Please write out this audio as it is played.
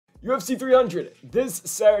UFC 300 this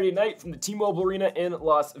Saturday night from the T-Mobile Arena in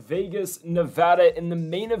Las Vegas, Nevada. In the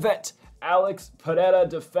main event, Alex Pereira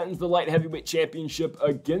defends the light heavyweight championship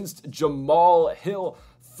against Jamal Hill.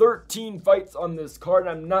 13 fights on this card, and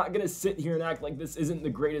I'm not going to sit here and act like this isn't the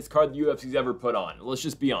greatest card the UFC's ever put on. Let's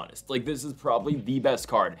just be honest. Like, this is probably the best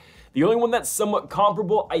card. The only one that's somewhat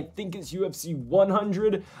comparable, I think, is UFC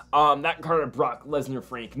 100. That card had Brock Lesnar,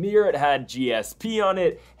 Frank Mir. It had GSP on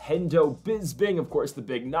it. Hendo Bisping, of course, the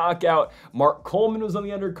big knockout. Mark Coleman was on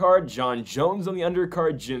the undercard. John Jones on the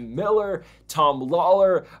undercard. Jim Miller, Tom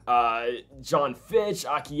Lawler, John Fitch,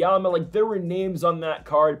 Akiyama. Like, there were names on that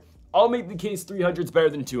card. I'll make the case 300 is better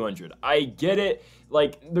than 200. I get it.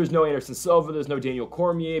 Like, there's no Anderson Silva, there's no Daniel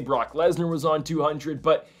Cormier. Brock Lesnar was on 200,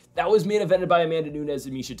 but that was main evented by Amanda Nunes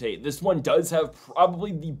and Miesha Tate. This one does have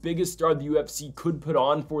probably the biggest star the UFC could put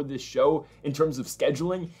on for this show in terms of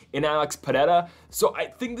scheduling in Alex Pereira. So I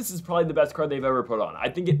think this is probably the best card they've ever put on. I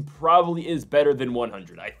think it probably is better than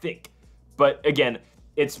 100, I think. But again,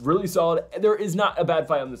 it's really solid. There is not a bad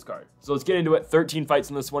fight on this card. So let's get into it. 13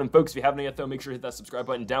 fights on this one. And folks, if you haven't yet, though, make sure to hit that subscribe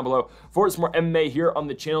button down below for some more MMA here on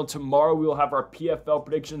the channel. Tomorrow, we will have our PFL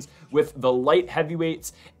predictions with the light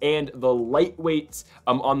heavyweights and the lightweights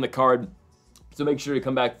on the card. So make sure to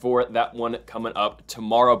come back for that one coming up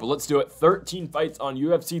tomorrow. But let's do it. 13 fights on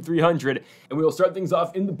UFC 300. And we will start things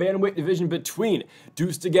off in the bantamweight division between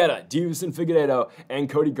Deuce Tiguera, Deiveson Figueiredo, and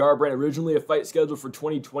Cody Garbrandt. Originally a fight scheduled for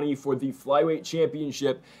 2020 for the flyweight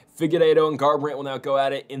championship. Figueiredo and Garbrandt will now go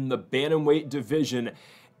at it in the bantamweight division.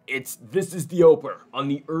 This is the opener on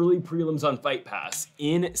the early prelims on Fight Pass.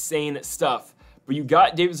 Insane stuff. But you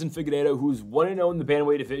got Deiveson Figueiredo, who's 1-0 in the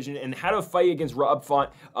bantamweight division, and had a fight against Rob Font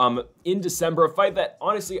in December. A fight that,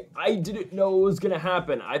 honestly, I didn't know was going to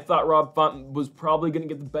happen. I thought Rob Font was probably going to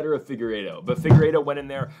get the better of Figueiredo. But Figueiredo went in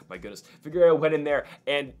there. My goodness. Figueiredo went in there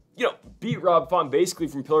and, you know, beat Rob Font basically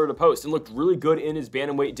from pillar to post and looked really good in his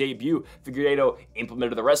bantamweight debut. Figueiredo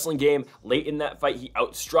implemented the wrestling game. Late in that fight, he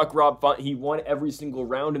outstruck Rob Font. He won every single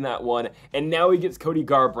round in that one. And now he gets Cody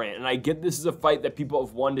Garbrandt. And I get this is a fight that people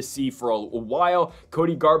have wanted to see for a while.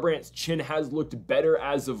 Cody Garbrandt's chin has looked better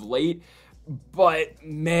as of late. But,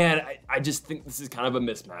 man, I just think this is kind of a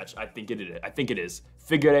mismatch. I think it is.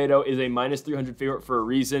 Figueiredo is a minus 300 favorite for a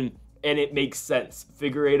reason, and it makes sense.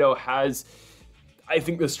 Figueiredo has, I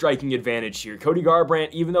think, the striking advantage here. Cody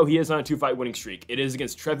Garbrandt, even though he is on a 2-fight winning streak, it is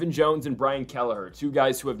against Trevin Jones and Brian Kelleher, two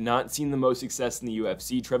guys who have not seen the most success in the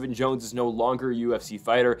UFC. Trevin Jones is no longer a UFC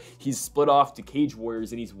fighter. He's split off to Cage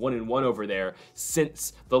Warriors, and he's 1-1 over there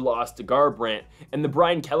since the loss to Garbrandt. And the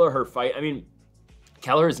Brian Kelleher fight, I mean,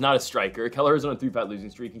 Kelleher is not a striker. Kelleher is on a 3-fight losing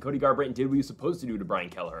streak, and Cody Garbrandt did what he was supposed to do to Brian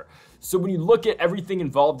Kelleher. So when you look at everything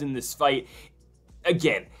involved in this fight,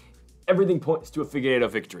 again, everything points to a Figueiredo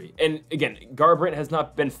victory. And again, Garbrandt has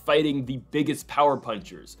not been fighting the biggest power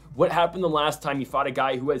punchers. What happened the last time he fought a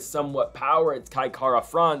guy who has somewhat power? It's Kai Kara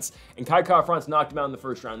France, and Kai Kara France knocked him out in the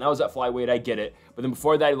first round. That was at flyweight, I get it. But then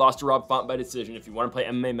before that, he lost to Rob Font by decision. If you want to play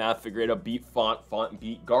MMA math, Figueiredo beat Font, Font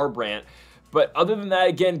beat Garbrandt. But other than that,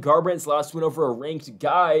 again, Garbrandt's last win over a ranked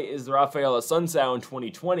guy is the Rafael Assunção in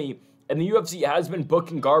 2020. And the UFC has been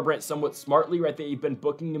booking Garbrandt somewhat smartly, right? They've been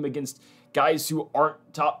booking him against guys who aren't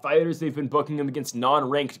top fighters. They've been booking him against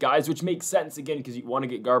non-ranked guys, which makes sense, again, because you want to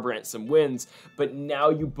get Garbrandt some wins. But now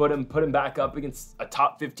you put him back up against a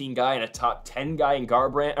top 15 guy and a top 10 guy in in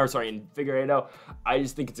Figueiredo. I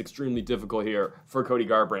just think it's extremely difficult here for Cody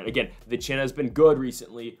Garbrandt. Again, the chin has been good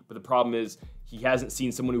recently, but the problem is he hasn't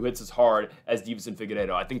seen someone who hits as hard as Deiveson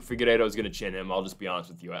Figueiredo. I think Figueiredo is going to chin him. I'll just be honest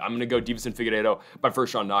with you. I'm going to go Deiveson Figueiredo by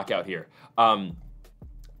first round knockout here.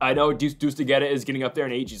 I know Deuce Tiguera is getting up there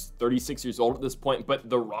in age. He's 36 years old at this point, but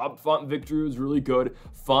the Rob Font victory was really good.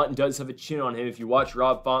 Font does have a chin on him. If you watch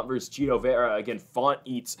Rob Font versus Chito Vera, again, Font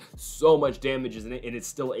eats so much damage and is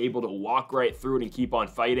still able to walk right through it and keep on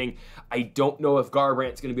fighting. I don't know if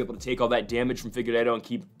Garbrandt's going to be able to take all that damage from Figueiredo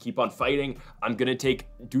and keep on fighting. I'm going to take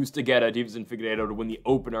Deuce Tiguera, Deiveson Figueiredo, to win the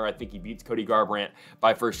opener. I think he beats Cody Garbrandt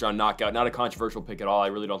by first round knockout. Not a controversial pick at all. I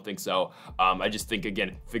really don't think so. I just think,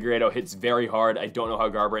 again, Figueiredo hits very hard. I don't know how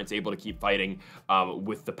Garbrandt's able to keep fighting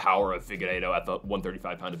with the power of Figueiredo at the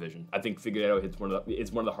 135-pound division. I think Figueiredo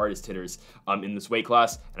is one of the hardest hitters in this weight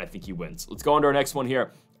class, and I think he wins. Let's go on to our next one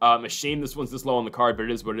here. A shame this one's this low on the card, but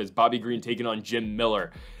it is what it is. Bobby Green taking on Jim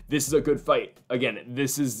Miller. This is a good fight. Again,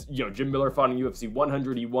 this is, Jim Miller fought on UFC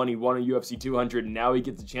 100. He won on UFC 200, and now he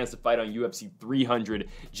gets a chance to fight on UFC 300.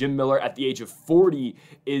 Jim Miller, at the age of 40,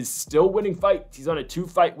 is still winning fights. He's on a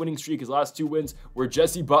 2-fight winning streak. His last 2 wins were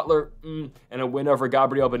Jesse Butler and a win over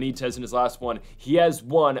Gabriel Benitez in his last one. He has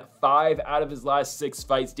won 5 out of his last 6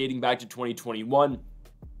 fights dating back to 2021.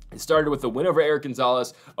 It started with a win over Eric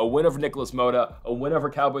Gonzalez, a win over Nicholas Mota, a win over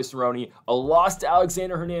Cowboy Cerrone, a loss to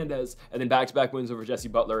Alexander Hernandez, and then back-to-back wins over Jesse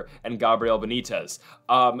Butler and Gabriel Benitez.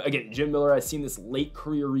 Again, Jim Miller has seen this late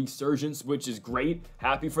career resurgence, which is great.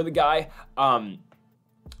 Happy for the guy.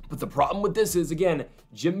 But the problem with this is, again,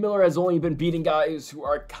 Jim Miller has only been beating guys who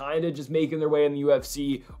are kind of just making their way in the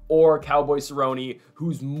UFC, or Cowboy Cerrone, who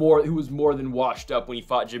was more than washed up when he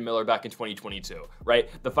fought Jim Miller back in 2022, right?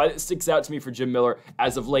 The fight that sticks out to me for Jim Miller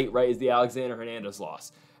as of late, right, is the Alexander Hernandez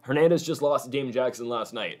loss. Hernandez just lost to Damon Jackson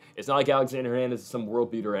last night. It's not like Alexander Hernandez is some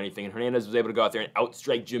world beater or anything, and Hernandez was able to go out there and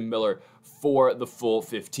outstrike Jim Miller for the full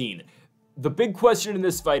 15. The big question in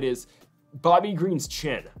this fight is Bobby Green's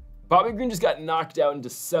chin. Bobby Green just got knocked out in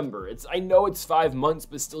December. I know it's 5 months,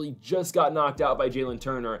 but still he just got knocked out by Jalen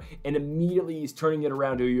Turner, and immediately he's turning it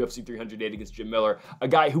around to a UFC 308 against Jim Miller, a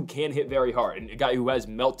guy who can hit very hard, and a guy who has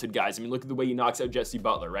melted guys. I mean, look at the way he knocks out Jesse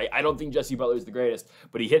Butler, right? I don't think Jesse Butler is the greatest,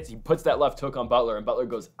 but he puts that left hook on Butler, and Butler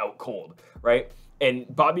goes out cold, right? And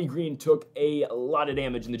Bobby Green took a lot of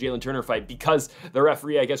damage in the Jalen Turner fight because the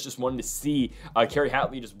referee, I guess, just wanted to see, Kerry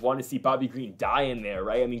Hatley just wanted to see Bobby Green die in there,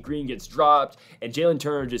 right? I mean, Green gets dropped, and Jalen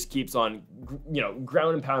Turner just keeps on,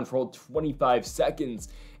 ground and pound for all 25 seconds.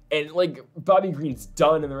 And, like, Bobby Green's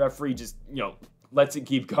done, and the referee just, lets it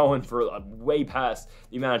keep going for way past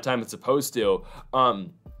the amount of time it's supposed to.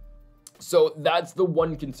 So that's the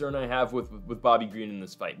one concern I have with Bobby Green in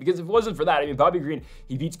this fight. Because if it wasn't for that, I mean, Bobby Green,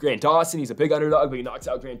 he beats Grant Dawson. He's a big underdog, but he knocks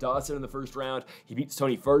out Grant Dawson in the first round. He beats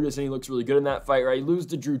Tony Ferguson. He looks really good in that fight, right? He loses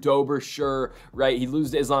to Drew Dober, sure, right? He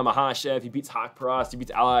loses to Islam Makhachev. He beats Hak Parast. He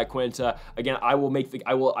beats Ali Quinta. Again, I will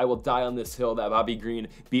die on this hill that Bobby Green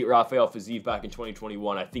beat Rafael Fiziev back in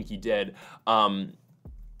 2021. I think he did.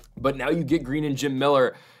 But now you get Green and Jim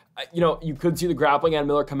Miller. You could see the grappling on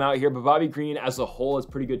Miller come out here, but Bobby Green as a whole has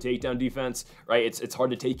pretty good takedown defense, right? It's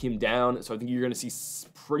hard to take him down, so I think you're going to see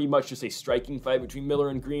pretty much just a striking fight between Miller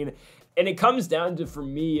and Green. And it comes down to, for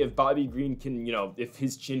me, if Bobby Green can, if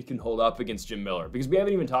his chin can hold up against Jim Miller. Because we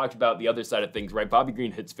haven't even talked about the other side of things, right? Bobby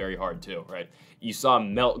Green hits very hard too, right? You saw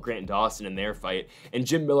him melt Grant Dawson in their fight. And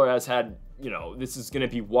Jim Miller has had, this is going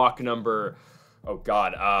to be walk number, oh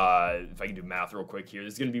God, if I can do math real quick here.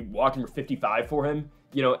 This is going to be walk number 55 for him,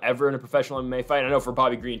 ever in a professional MMA fight. I know for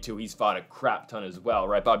Bobby Green too, he's fought a crap ton as well,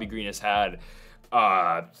 right? Bobby Green has had,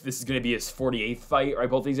 this is going to be his 48th fight, right?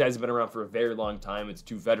 Both these guys have been around for a very long time. It's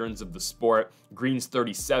two veterans of the sport. Green's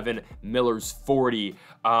 37, Miller's 40.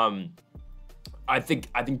 I think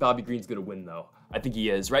Bobby Green's going to win though. I think he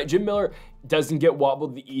is, right? Jim Miller doesn't get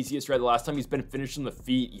wobbled the easiest, right? The last time he's been finished on the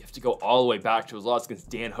feet, you have to go all the way back to his loss against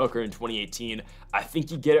Dan Hooker in 2018. I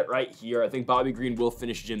think you get it right here. I think Bobby Green will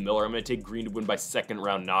finish Jim Miller. I'm going to take Green to win by second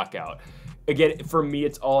round knockout. Again, for me,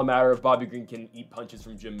 it's all a matter of Bobby Green can eat punches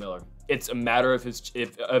from Jim Miller. It's a matter of his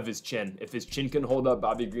chin. If his chin can hold up,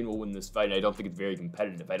 Bobby Green will win this fight. And I don't think it's very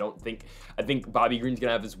competitive. I think Bobby Green's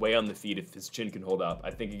gonna have his way on the feet if his chin can hold up. I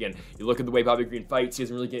think, again, you look at the way Bobby Green fights, he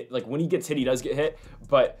doesn't really get, like, when he gets hit, he does get hit,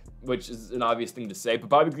 which is an obvious thing to say. But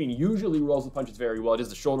Bobby Green usually rolls the punches very well. He does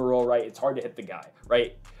the shoulder roll, right? It's hard to hit the guy,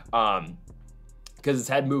 right? Because his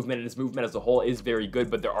head movement and his movement as a whole is very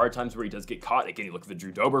good, but there are times where he does get caught. Again, you look at the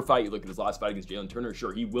Drew Dober fight, you look at his last fight against Jalen Turner,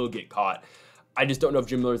 sure, he will get caught. I just don't know if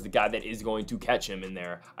Jim Miller is the guy that is going to catch him in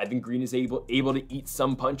there. I think Green is able to eat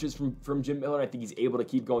some punches from Jim Miller. I think he's able to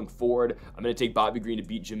keep going forward. I'm going to take Bobby Green to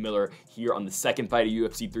beat Jim Miller here on the second fight of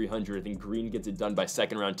UFC 300. I think Green gets it done by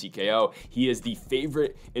second round TKO. He is the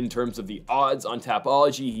favorite in terms of the odds on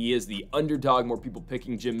Tapology. He is the underdog, more people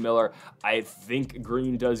picking Jim Miller. I think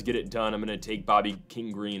Green does get it done. I'm going to take Bobby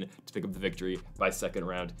King Green to pick up the victory by second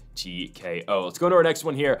round TKO. Let's go to our next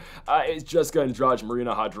one here. It's Jessica Andrade,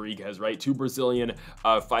 Marina Rodriguez, right? Two Brazilian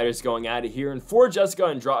fighters going at it here. And for Jessica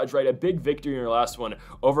Andrade, right, a big victory in her last one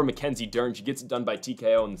over Mackenzie Dern. She gets it done by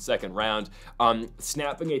TKO in the second round,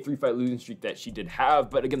 snapping a 3-fight losing streak that she did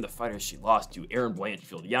have. But again, the fighters she lost to, Erin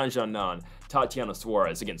Blanchfield, Yan Xiaonan, Tatiana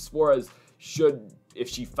Suarez. Again, Suarez should, if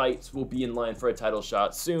she fights, will be in line for a title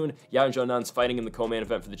shot soon. Yan Xiaonan's fighting in the co-main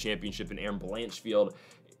event for the championship, and Erin Blanchfield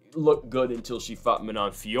looked good until she fought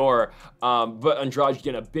Manon Fior. But Andrade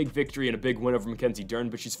getting a big victory and a big win over Mackenzie Dern,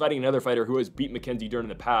 but she's fighting another fighter who has beat Mackenzie Dern in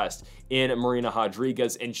the past in Marina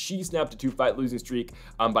Rodriguez, and she snapped a 2-fight losing streak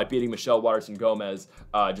by beating Michelle Waterson Gomez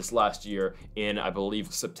just last year in, I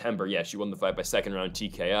believe, September. Yeah, she won the fight by second round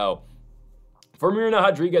TKO. for Marina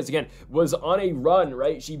Rodriguez, again, was on a run,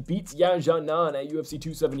 right? She beats Yan Xiaonan at UFC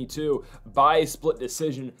 272 by split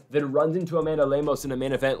decision, then runs into Amanda Lemos in a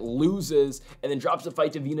main event, loses, and then drops a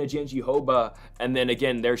fight to Vina Jandiroba, and then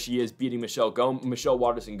again, there she is beating Michelle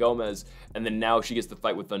Waterson Gomez, and then now she gets the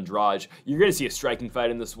fight with Andrade. You're going to see a striking fight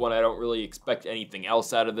in this one. I don't really expect anything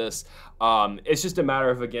else out of this. It's just a matter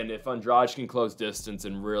of, again, if Andrade can close distance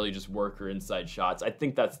and really just work her inside shots. I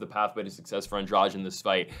think that's the pathway to success for Andrade in this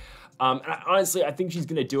fight. Honestly, I think she's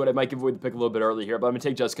going to do it. I might give away the pick a little bit early here, but I'm going to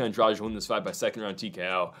take Jessica Andrade to win this fight by second round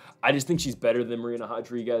TKO. I just think she's better than Marina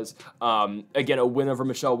Rodriguez. Again, a win over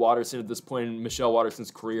Michelle Waterson at this point in Michelle Waterson's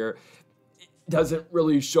career doesn't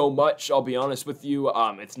really show much, I'll be honest with you.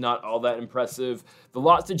 It's not all that impressive. The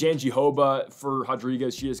loss to Jandiroba for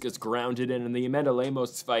Rodriguez, she just gets grounded in. And the Amanda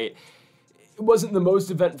Lemos fight, it wasn't the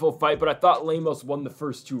most eventful fight, but I thought Lemos won the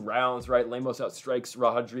first 2 rounds, right? Lemos outstrikes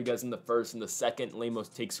Rodriguez in the first, and the second, Lemos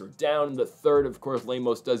takes her down. In the third, of course,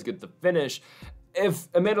 Lemos does get the finish. If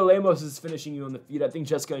Amanda Lemos is finishing you on the feet, I think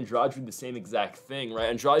Jessica Andrade did the same exact thing, right?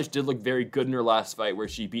 Andrade did look very good in her last fight where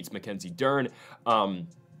she beats Mackenzie Dern.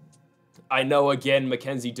 I know, again,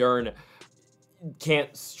 Mackenzie Dern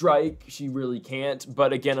can't strike. She really can't.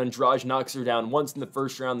 But again, Andrade knocks her down once in the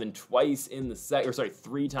first round, then twice in the second, or sorry,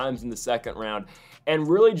 3 times in the second round, and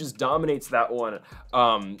really just dominates that one.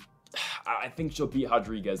 I think she'll beat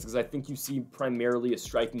Rodriguez because I think you see primarily a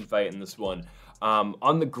striking fight in this one.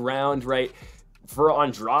 On the ground, right? For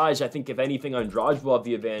Andrade, I think if anything, Andrade will have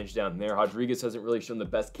the advantage down there. Rodriguez hasn't really shown the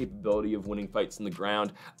best capability of winning fights in the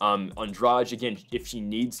ground. Andrade, again, if she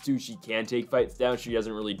needs to, she can take fights down. She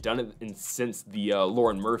hasn't really done it since the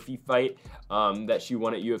Lauren Murphy fight that she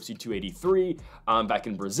won at UFC 283 back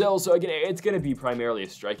in Brazil. So again, it's going to be primarily a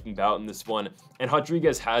striking bout in this one. And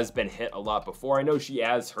Rodriguez has been hit a lot before. I know she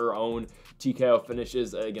has her own TKO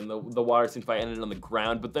finishes. Again, the Waterson fight ended on the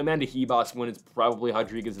ground, but the Amanda Ribas win is probably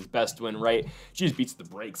Rodriguez's best win, right? She just beats the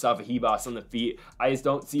brakes off of Ribas on the feet. I just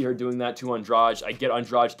don't see her doing that to Andrade. I get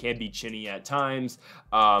Andrade can be chinny at times,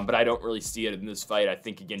 but I don't really see it in this fight. I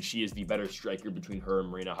think, again, she is the better striker between her and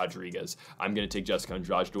Marina Rodriguez. I'm going to take Jessica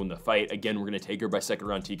Andrade to win the fight. Again, we're going to take her by second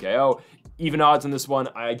round TKO. Even odds on this one,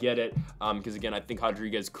 I get it, because again, I think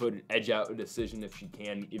Rodriguez could edge out a decision if she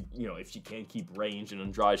can, if she can keep range and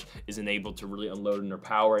Andrade isn't able to really unload in her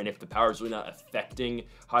power, and if the power is really not affecting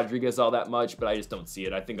Rodriguez all that much, but I just don't see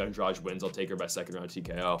it. I think Andrade wins. I'll take her by second round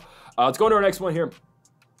TKO. Let's go into our next one here.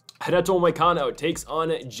 Renato Moicano takes on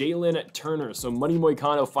Jalen Turner. So Money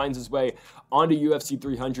Moicano finds his way onto UFC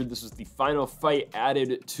 300. This was the final fight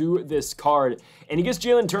added to this card. And he gets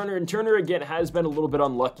Jalen Turner, and Turner, again, has been a little bit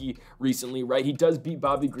unlucky recently, right? He does beat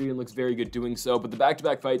Bobby Green and looks very good doing so, but the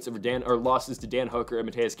back-to-back fights over losses to Dan Hooker and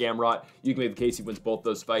Mateus Gamrot, you can make the case he wins both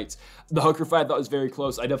those fights. The Hooker fight I thought was very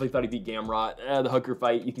close. I definitely thought he beat Gamrot. The Hooker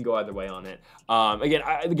fight, you can go either way on it. Again,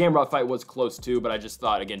 the Gamrot fight was close too, but I just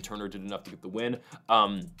thought, again, Turner did enough to get the win.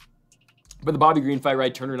 But the Bobby Green fight,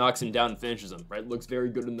 right, Turner knocks him down and finishes him, right? Looks very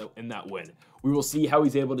good in that win. We will see how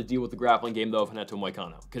he's able to deal with the grappling game, though, of Renato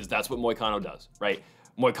Moicano, because that's what Moicano does, right?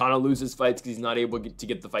 Moicano loses fights because he's not able to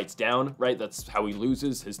get the fights down, right? That's how he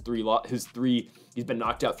loses. He's been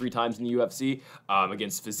knocked out 3 times in the UFC.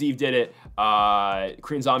 Against Fiziev did it,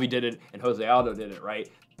 Korean Zombie did it, and Jose Aldo did it, right?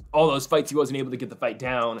 All those fights, he wasn't able to get the fight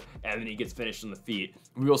down, and then he gets finished on the feet.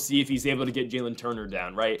 We will see if he's able to get Jalen Turner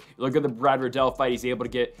down, right? Look at the Brad Riddell fight. He's able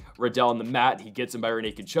to get Riddell on the mat. He gets him by a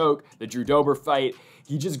naked choke. The Drew Dober fight,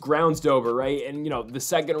 he just grounds Dober, right? And, the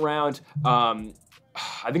second round,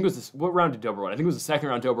 I think it was what round did Dober win? I think it was the second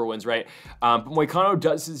round Dober wins, right? But Moicano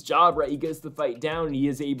does his job, right? He gets the fight down, and he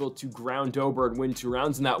is able to ground Dober and win 2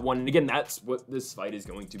 rounds in that one. And again, that's what this fight is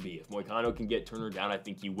going to be. If Moicano can get Turner down, I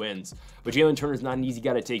think he wins. But Jalen Turner's not an easy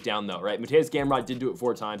guy to take down, though, right? Mateus Gamrot did do it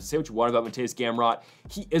 4 times. Say what you want about Mateus Gamrot,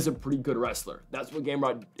 he is a pretty good wrestler. That's what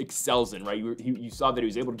Gamrot excels in, right? You saw that he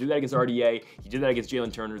was able to do that against RDA. He did that against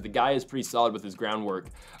Jalen Turner. The guy is pretty solid with his groundwork.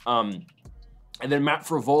 And then Matt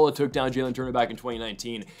Frivola took down Jalen Turner back in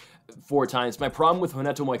 2019 4 times. My problem with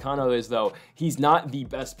Renato Moicano is, though, he's not the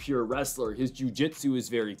best pure wrestler. His jiu-jitsu is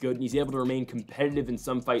very good, and he's able to remain competitive in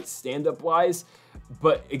some fights stand-up-wise.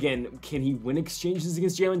 But, again, can he win exchanges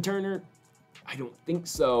against Jalen Turner? I don't think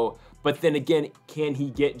so. But then again, can he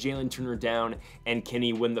get Jalen Turner down, and can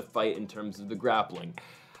he win the fight in terms of the grappling?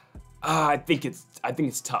 I think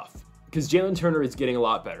it's tough, because Jalen Turner is getting a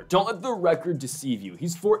lot better. Don't let the record deceive you.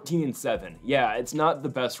 He's 14-7. Yeah, it's not the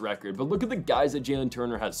best record, but look at the guys that Jalen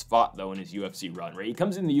Turner has fought, though, in his UFC run, right? He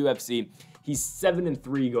comes in the UFC, he's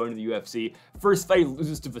 7-3 going to the UFC. First fight, he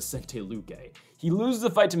loses to Vicente Luque. He loses the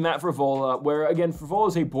fight to Matt Frevola, where, again, Frevola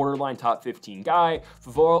is a borderline top 15 guy.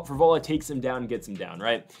 Frevola takes him down and gets him down,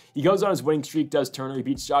 right? He goes on his winning streak, does Turner. He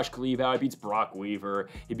beats Josh Kalivow. He beats Brock Weaver.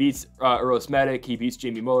 He beats Eros Medic. He beats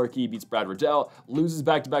Jamie Mullerkey. He beats Brad Riddell. Loses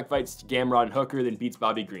back-to-back fights to Gamrot and Hooker, then beats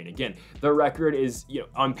Bobby Green. Again, the record is,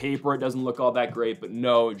 on paper, it doesn't look all that great, but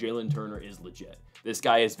no, Jalen Turner is legit. This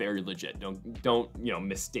guy is very legit. Don't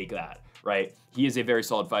mistake that, right? He is a very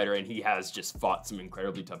solid fighter, and he has just fought some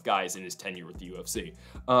incredibly tough guys in his tenure with the UFC.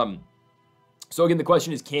 So again, the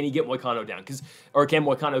question is, can he get Moicano down? Or can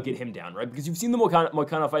Moicano get him down, right? Because you've seen the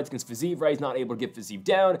Moicano fights against Fiziev, right? He's not able to get Fiziev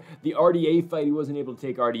down. The RDA fight, he wasn't able to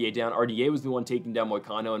take RDA down. RDA was the one taking down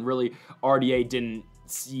Moicano, and really, RDA didn't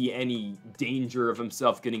see any danger of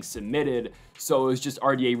himself getting submitted. So it was just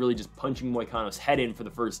RDA really just punching Moicano's head in for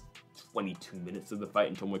the first 22 minutes of the fight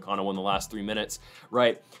until Moicano won the last 3 minutes,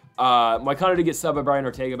 right? Moicano did get subbed by Brian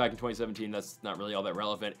Ortega back in 2017. That's not really all that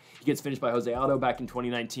relevant. He gets finished by Jose Aldo back in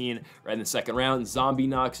 2019, right in the second round. Zombie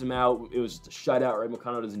knocks him out. It was just a shutout, right?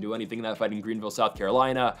 Moicano doesn't do anything in that fight in Greenville, South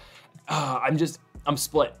Carolina. I'm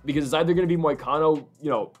split because it's either going to be Moicano,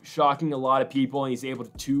 shocking a lot of people, and he's able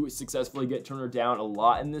to successfully get Turner down a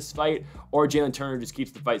lot in this fight, or Jalen Turner just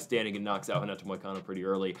keeps the fight standing and knocks out Renato Moicano pretty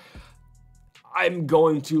early. I'm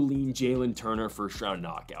going to lean Jalen Turner first round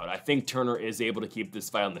knockout. I think Turner is able to keep this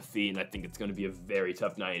fight on the feet, and I think it's going to be a very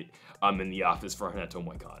tough night in the office for Renato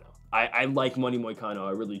Moicano. I like Money Moicano,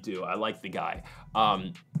 I really do. I like the guy,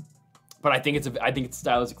 but I think it's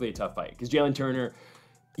stylistically a tough fight because Jalen Turner,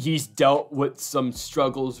 he's dealt with some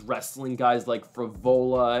struggles wrestling guys like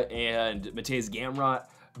Frevola and Mateusz Gamrot,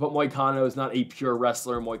 but Moicano is not a pure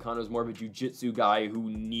wrestler. Moicano is more of a jiu-jitsu guy who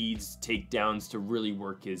needs takedowns to really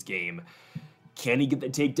work his game. Can he get the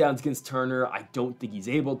takedowns against Turner? I don't think he's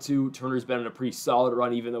able to. Turner's been on a pretty solid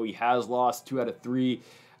run, even though he has lost 2 out of 3.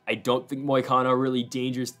 I don't think Moicano really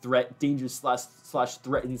dangerous slash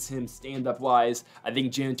threatens him stand-up wise. I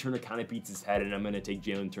think Jalen Turner kind of beats his head, and I'm going to take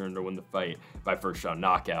Jalen Turner to win the fight by first round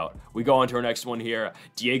knockout. We go on to our next one here.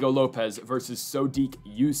 Diego Lopes versus Sodiq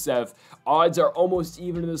Yusuff. Odds are almost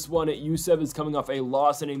even in this one. Yusuff is coming off a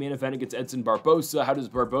loss in a main event against Edson Barbosa. How does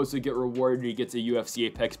Barbosa get rewarded? He gets a UFC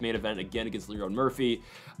Apex main event again against Leon Murphy.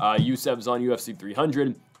 Yusuff is on UFC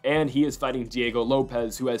 300. And he is fighting Diego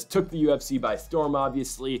Lopes, who has took the UFC by storm,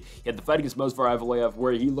 obviously. He had the fight against Movsar Evloev,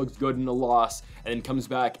 where he looked good in a loss, and then comes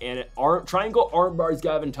back and triangle armbars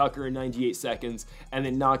Gavin Tucker in 98 seconds, and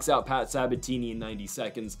then knocks out Pat Sabatini in 90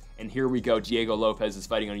 seconds. And here we go, Diego Lopes is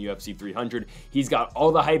fighting on UFC 300. He's got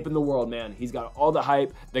all the hype in the world, man. He's got all the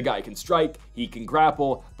hype. The guy can strike, he can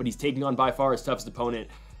grapple, but he's taking on by far his toughest opponent.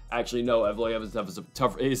 Actually, no, Evloev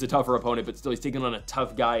is a tougher opponent, but still he's taking on a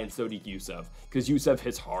tough guy in Sodiq Yusuff, because Yusuff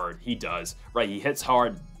hits hard. He does, right? He hits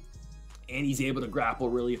hard, and he's able to grapple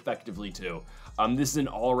really effectively, too. This is an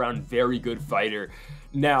all-around very good fighter.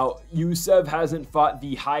 Now, Yusuff hasn't fought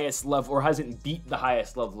the highest level, or hasn't beat the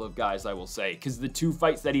highest level of guys, I will say, because the 2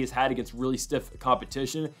 fights that he has had against really stiff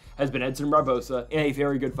competition has been Edson Barbosa, and a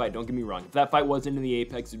very good fight, don't get me wrong. If that fight wasn't in the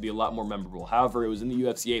Apex, it would be a lot more memorable. However, it was in the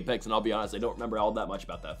UFC Apex, and I'll be honest, I don't remember all that much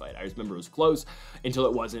about that fight. I just remember it was close until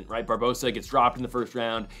it wasn't, right? Barbosa gets dropped in the first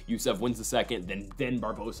round, Yusuff wins the second, then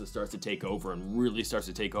Barbosa starts to take over and really starts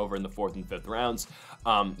to take over in the 4th and 5th rounds. It's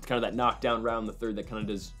kind of that knockdown round, the 3rd, that kind of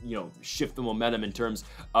does, shift the momentum in terms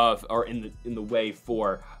of, or in the way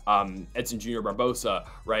for Edson Jr. Barbosa,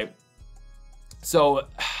 right? So,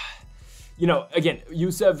 again,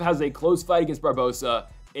 Yusuff has a close fight against Barbosa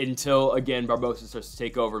until, again, Barbosa starts to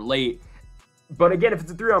take over late. But again, if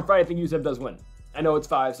it's a 3-round fight, I think Yusuff does win. I know it's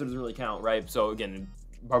 5, so it doesn't really count, right? So again,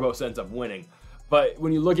 Barbosa ends up winning. But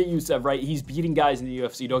when you look at Yusuff, right, he's beating guys in the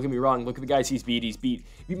UFC. Don't get me wrong. Look at the guys he's beat. He beat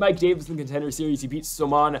Mike Davis in the Contender Series. He beat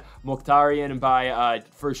Soman Mokhtarian by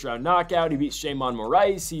first-round knockout. He beats Shimon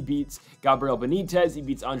Moraes. He beats Gabriel Benitez. He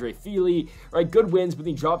beats Andre Fili. Right, good wins, but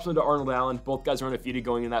then he drops one to Arnold Allen. Both guys are undefeated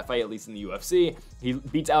going in that fight, at least in the UFC. He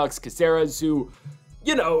beats Alex Caceres, who...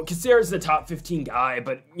 Caceres is a top 15 guy,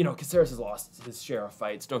 but, Caceres has lost his share of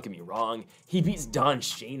fights. Don't get me wrong. He beats Don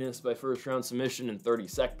Shainis by first-round submission in 30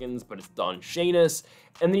 seconds, but it's Don Shainis.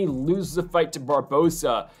 And then he loses a fight to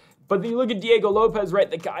Barbosa. But then you look at Diego Lopes, right?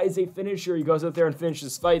 The guy is a finisher. He goes out there and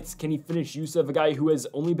finishes fights. Can he finish Yusuff, a guy who has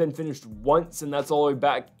only been finished once, and that's all the way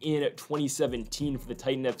back in 2017 for the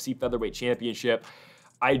Titan FC Featherweight Championship?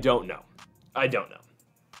 I don't know.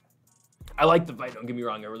 I like the fight, don't get me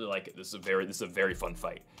wrong, I really like it. This is a very fun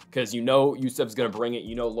fight. Because Yusuff's going to bring it,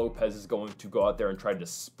 Lopes is going to go out there and try to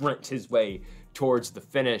sprint his way towards the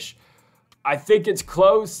finish. I think it's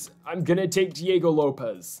close. I'm going to take Diego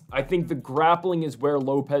Lopes. I think the grappling is where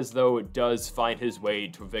Lopes, though, does find his way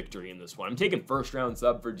to victory in this one. I'm taking first round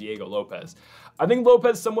sub for Diego Lopes. I think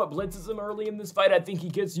Lopes somewhat blitzes him early in this fight. I think he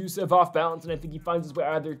gets Yusuff off balance, and I think he finds his way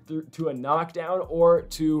either to a knockdown or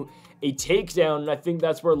to a takedown, and I think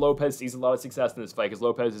that's where Lopes sees a lot of success in this fight, because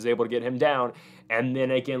Lopes is able to get him down, and then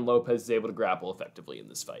again, Lopes is able to grapple effectively in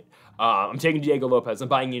this fight. I'm taking Diego Lopes. I'm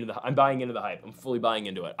buying into the hype. I'm fully buying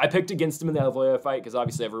into it. I picked against him in the Oliveira fight, because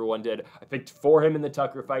obviously everyone did. I picked for him in the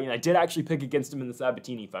Tucker fight, and I did actually pick against him in the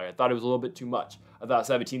Sabatini fight. I thought it was a little bit too much. I thought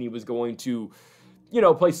Sabatini was going to, you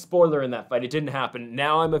know, play spoiler in that fight. It didn't happen.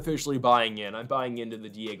 Now I'm officially buying in. I'm buying into the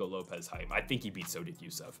Diego Lopes hype. I think he beats so did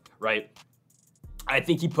Yusuff, right? I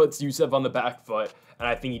think he puts Yusuff on the back foot, and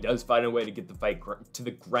I think he does find a way to get the fight to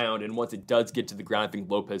the ground, and once it does get to the ground, I think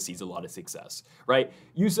Lopes sees a lot of success, right?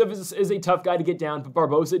 Yusuff is a tough guy to get down, but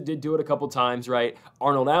Barboza did do it a couple times, right?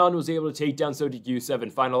 Arnold Allen was able to take down, so did Yusuff,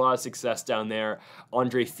 and find a lot of success down there.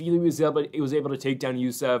 Andre Fili was able to take down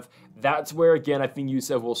Yusuff. That's where, again, I think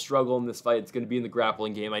Yusuff will struggle in this fight. It's going to be in the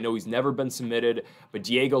grappling game. I know he's never been submitted, but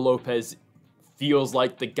Diego Lopes feels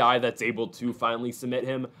like the guy that's able to finally submit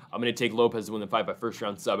him. I'm going to take Lopes to win the fight by first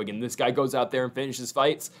round sub. Again, this guy goes out there and finishes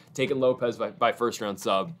fights, taking Lopes by first round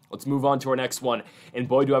sub. Let's move on to our next one. And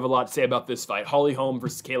boy, do I have a lot to say about this fight. Holm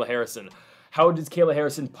versus Kayla Harrison. How does Kayla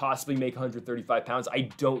Harrison possibly make 135 pounds? I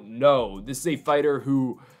don't know. This is a fighter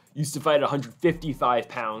who used to fight at 155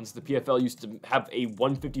 pounds. The PFL used to have a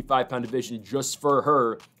 155-pound division just for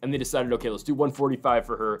her, and they decided, okay, let's do 145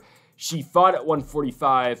 for her. She fought at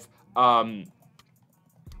 145.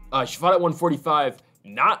 She fought at 145,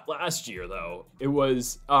 not last year, though. It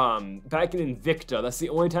was back in Invicta. That's the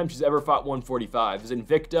only time she's ever fought 145. It was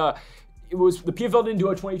Invicta. The PFL didn't do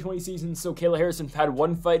a 2020 season, so Kayla Harrison had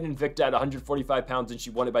one fight in Invicta at 145 pounds, and she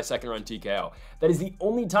won it by second round TKO. That is the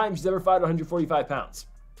only time she's ever fought at 145 pounds.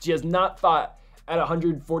 She has not fought at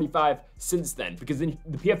 145 since then, because then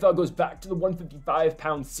the PFL goes back to the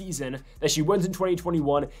 155-pound season that she wins in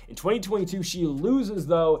 2021. In 2022, she loses,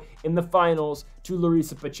 though, in the finals to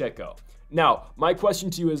Larissa Pacheco. Now, my question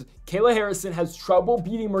to you is, Kayla Harrison has trouble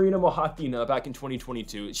beating Marina Mohatina back in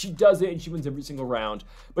 2022. She does it, and she wins every single round.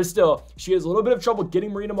 But still, she has a little bit of trouble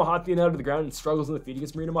getting Marina Mohatina out of the ground and struggles in the feet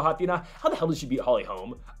against Marina Mohatina. How the hell did she beat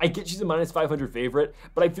Holm? I get she's a minus 500 favorite,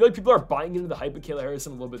 but I feel like people are buying into the hype of Kayla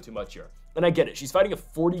Harrison a little bit too much here. And I get it. She's fighting a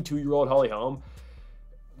 42-year-old Holm,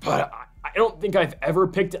 but I don't think I've ever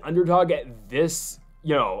picked an underdog at this,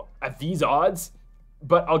 at these odds.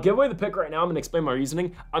 But I'll give away the pick right now. I'm going to explain my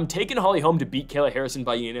reasoning. I'm taking Holm to beat Kayla Harrison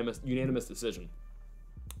by unanimous decision.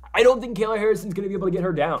 I don't think Kayla Harrison's going to be able to get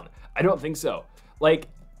her down. I don't think so.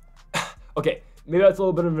 Okay, maybe that's a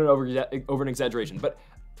little bit of an exaggeration, but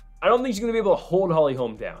I don't think she's going to be able to hold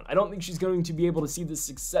Holm down. I don't think she's going to be able to see the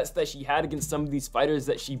success that she had against some of these fighters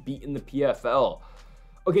that she beat in the PFL.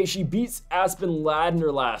 Okay, she beats Aspen Ladd in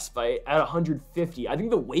her last fight at 150. I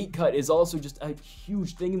think the weight cut is also just a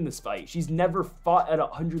huge thing in this fight. She's never fought at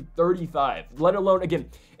 135, let alone, again,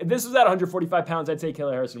 if this was at 145 pounds, I'd say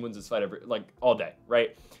Kayla Harrison wins this fight all day,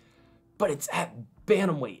 right? But it's at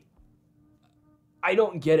bantamweight. I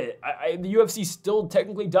don't get it. The UFC still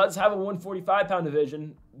technically does have a 145-pound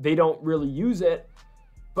division. They don't really use it.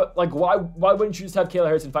 But why wouldn't you just have Kayla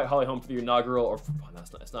Harrison fight Holm for the inaugural, or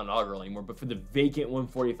it's not inaugural anymore, but for the vacant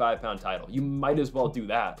 145-pound title? You might as well do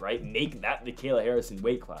that, right? Make that the Kayla Harrison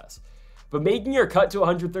weight class. But making her cut to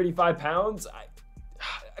 135 pounds,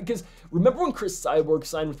 because remember when Chris Cyborg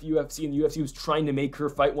signed with the UFC, and the UFC was trying to make her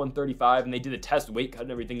fight 135, and they did a test weight cut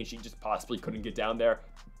and everything, and she just possibly couldn't get down there?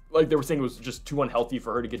 They were saying it was just too unhealthy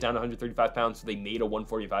for her to get down to 135 pounds, so they made a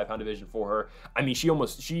 145-pound division for her. I mean, she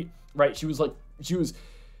was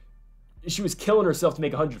killing herself to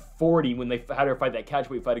make 140 when they had her fight that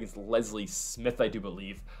catchweight fight against Leslie Smith, I do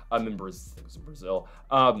believe. It was in Brazil.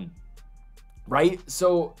 Right?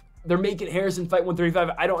 So they're making Harrison fight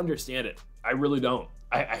 135. I don't understand it. I really don't.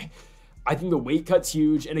 I think the weight cut's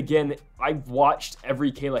huge. And again, I've watched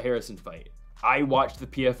every Kayla Harrison fight. I watch the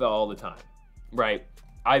PFL all the time. Right?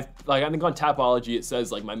 I think on Tapology it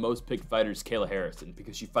says my most picked fighter is Kayla Harrison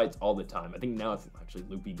because she fights all the time. I think now it's actually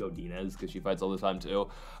Lupi Godinez because she fights all the time too.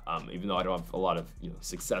 Even though I don't have a lot of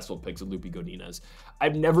successful picks of Lupi Godinez,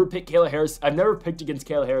 I've never picked Kayla Harrison. I've never picked against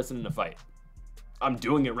Kayla Harrison in a fight. I'm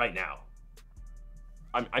doing it right now.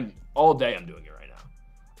 I'm all day. I'm doing it right now.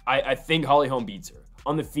 I think Holm beats her.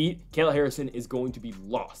 On the feet, Kayla Harrison is going to be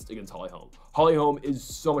lost against Holm. Holm is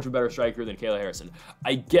so much a better striker than Kayla Harrison.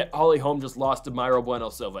 I get Holm just lost to Mayra Bueno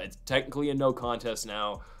Silva. It's technically a no contest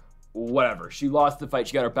now. Whatever. She lost the fight.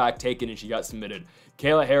 She got her back taken and she got submitted.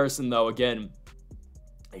 Kayla Harrison, though, again,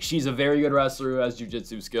 She's a very good wrestler who has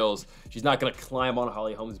jiu-jitsu skills. She's not going to climb on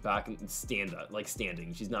Holly Holm's back and stand up, like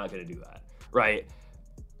standing. She's not going to do that, right?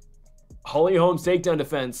 Holly Holm's takedown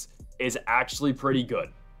defense is actually pretty good.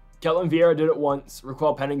 Ketlen Vieira did it once.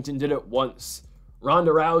 Raquel Pennington did it once.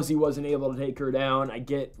 Ronda Rousey wasn't able to take her down. I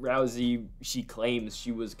get Rousey. She claims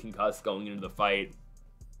she was concussed going into the fight.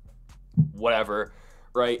 Whatever,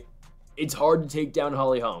 right? It's hard to take down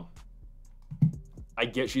Holly Holm. I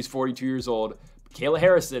get she's 42 years old. But Kayla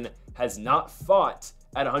Harrison has not fought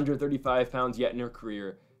at 135 pounds yet in her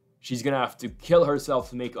career. She's going to have to kill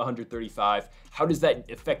herself to make 135. How does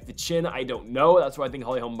that affect the chin? I don't know. That's why I think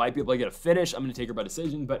Holly Holm might be able to get a finish. I'm going to take her by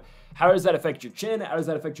decision. But how does that affect your chin? How does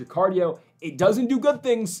that affect your cardio? It doesn't do good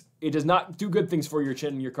things. It does not do good things for your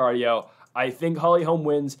chin and your cardio. I think Holly Holm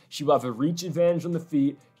wins. She will have a reach advantage on the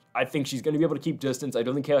feet. I think she's going to be able to keep distance. I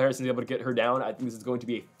don't think Kayla Harrison is able to get her down. I think this is going to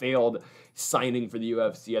be a failed signing for the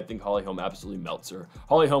UFC. I think Holly Holm absolutely melts her.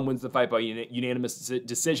 Holly Holm wins the fight by unanimous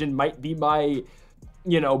decision. Might be my,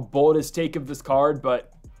 boldest take of this card,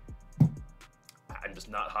 but I'm just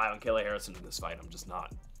not high on Kayla Harrison in this fight. I'm just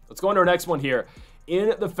not. Let's go into our next one here.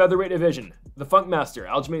 In the featherweight division, the Funkmaster,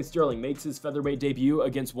 Aljamain Sterling, makes his featherweight debut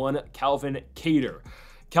against one Calvin Kattar.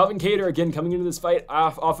 Calvin Kattar, again, coming into this fight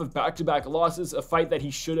off of back-to-back losses, a fight that he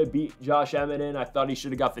should have beat Josh Emmett in. I thought he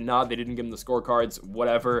should have got the nod. They didn't give him the scorecards,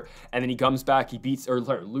 whatever. And then he comes back, he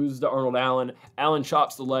loses to Arnold Allen. Allen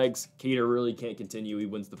chops the legs. Kattar really can't continue. He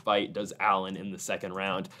wins the fight, does Allen in the second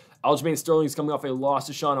round. Aljamain Sterling is coming off a loss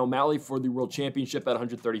to Sean O'Malley for the World Championship at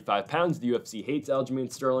 135 pounds. The UFC hates Aljamain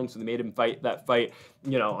Sterling, so they made him fight that fight,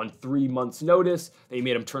 on 3 months' notice. They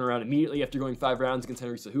made him turn around immediately after going 5 rounds against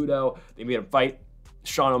Henry Cejudo. They made him fight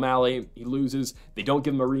Sean O'Malley. He loses. They don't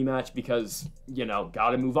give him a rematch because,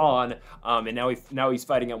 gotta move on. And now he's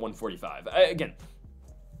fighting at 145. Again,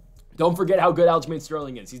 don't forget how good Aljamain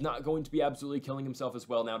Sterling is. He's not going to be absolutely killing himself as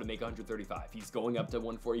well now to make 135. He's going up to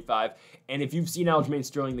 145. And if you've seen Aljamain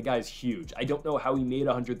Sterling, the guy's huge. I don't know how he made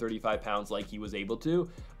 135 pounds like he was able to,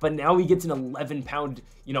 but now he gets an 11 pound,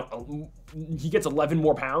 he gets 11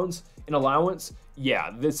 more pounds in allowance. Yeah,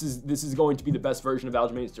 this is going to be the best version of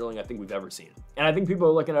Aljamain Sterling I think we've ever seen. And I think people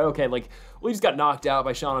are looking at, okay, he just got knocked out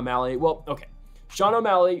by Sean O'Malley. Well, okay. Sean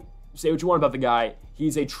O'Malley, say what you want about the guy.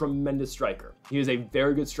 He's a tremendous striker. He is a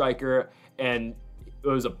very good striker, and it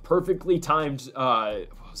was a perfectly timed, it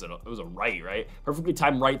was a right? Perfectly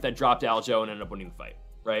timed right that dropped Aljo and ended up winning the fight,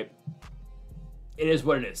 right? It is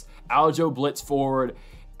what it is. Aljo blitzed forward.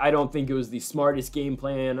 I don't think it was the smartest game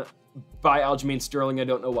plan by Aljamain Sterling. I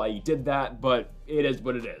don't know why he did that, but it is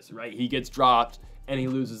what it is, right? He gets dropped, and he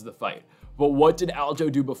loses the fight. But what did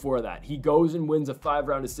Aljo do before that? He goes and wins a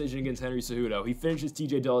 5-round decision against Henry Cejudo. He finishes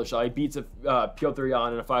TJ Dillashaw. He beats Piotr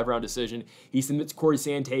Jan in a 5-round decision. He submits Corey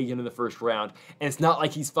Sandhagen in the first round. And it's not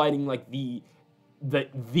like he's fighting like the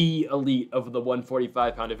elite of the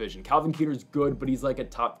 145-pound division. Calvin Kattar's good, but he's like a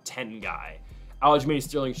top 10 guy. Aljamain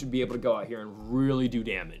Sterling should be able to go out here and really do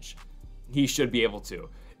damage. He should be able to.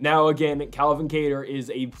 Now, again, Calvin Kattar is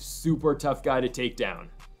a super tough guy to take down.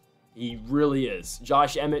 He really is.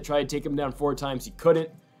 Josh Emmett tried to take him down 4 times. He couldn't.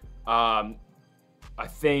 I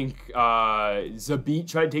think Zabit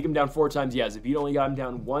tried to take him down 4 times. Yeah, Zabit only got him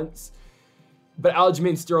down once. But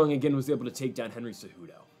Aljamain Sterling, again, was able to take down Henry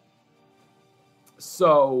Cejudo.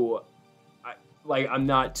 So, I'm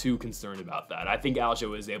not too concerned about that. I think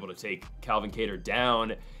Aljo is able to take Calvin Kattar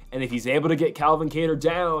down. And if he's able to get Calvin Kattar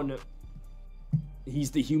down,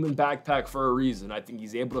 he's the human backpack for a reason. I think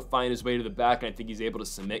he's able to find his way to the back, and I think he's able to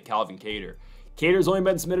submit Calvin Kattar. Kattar's only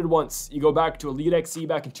been submitted once. You go back to Elite XC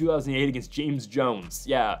back in 2008 against James Jones.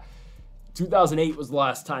 Yeah, 2008 was the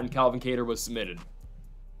last time Calvin Kattar was submitted.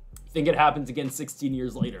 I think it happens again 16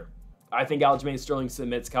 years later. I think Aljamain Sterling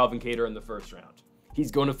submits Calvin Kattar in the first round.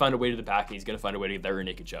 He's going to find a way to the back, and he's going to find a way to get that rear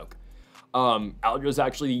naked choke. Aljo's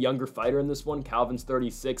actually the younger fighter in this one. Calvin's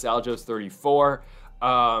 36, Aljo's 34.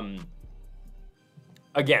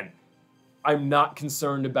 Again, I'm not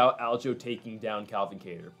concerned about Aljo taking down Calvin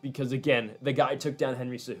Kattar because, again, the guy took down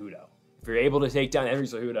Henry Cejudo. If you're able to take down Henry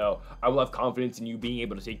Cejudo, I will have confidence in you being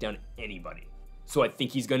able to take down anybody. So I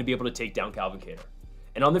think he's going to be able to take down Calvin Kattar.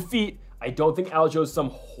 And on the feet, I don't think Aljo's some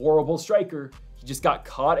horrible striker. He just got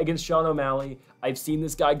caught against Sean O'Malley. I've seen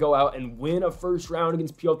this guy go out and win a first round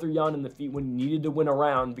against Piotr Jan in the feet when he needed to win a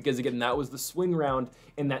round because, again, that was the swing round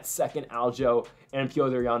in that second Aljo and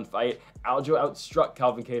Piotr Jan fight. Aljo outstruck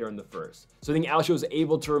Calvin Kattar in the first. So I think Aljo is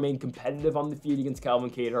able to remain competitive on the feet against Calvin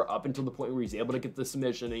Kattar up until the point where he's able to get the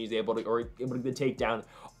submission and he's able to get the takedown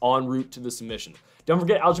en route to the submission. Don't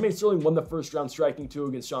forget, Aljamain Sterling won the first round striking too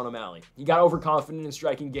against Sean O'Malley. He got overconfident in his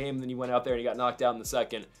striking game, and then he went out there and he got knocked out in the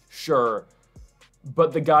second. Sure.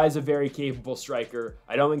 but the guy's a very capable striker.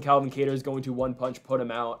 I don't think Calvin Kattar is going to one punch put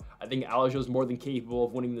him out. I think Aljo is more than capable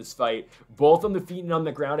of winning this fight. Both on the feet and on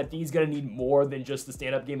the ground. I think he's going to need more than just the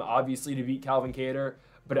stand-up game, obviously, to beat Calvin Kattar.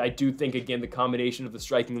 But I do think, again, the combination of the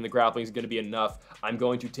striking and the grappling is going to be enough. I'm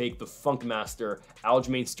going to take the Funk Master,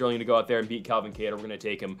 Aljamain Sterling, to go out there and beat Calvin Kattar. We're going to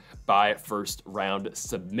take him by first round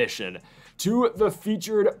submission. To the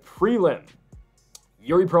featured prelim,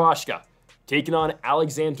 Yuri Prochazka taking on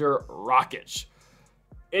Alexander Rakic.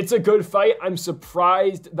 It's a good fight. I'm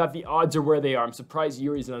surprised that the odds are where they are. I'm surprised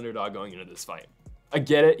Yuri's an underdog going into this fight. I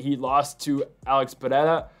get it. He lost to Alex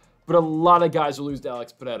Pereira, but a lot of guys will lose to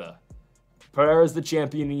Alex Pereira. Pereira's the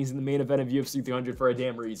champion, and he's in the main event of UFC 300 for a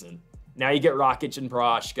damn reason. Now you get Rakic and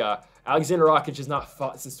Prochazka. Alexander Rakic has not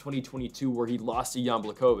fought since 2022, where he lost to Jan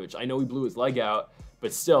Blachowicz. I know he blew his leg out,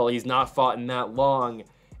 but still, he's not fought in that long.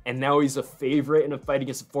 And now he's a favorite in a fight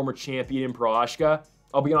against a former champion in Prochazka.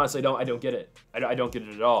 I'll be honest, I don't get it. I don't get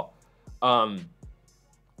it at all.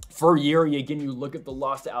 For Yuri, again, you look at the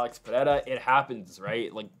loss to Alex Pereira, it happens,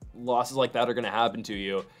 right? Like, losses like that are going to happen to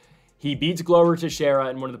you. He beats Glover Teixeira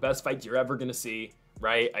in one of the best fights you're ever going to see,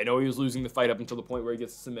 right? I know he was losing the fight up until the point where he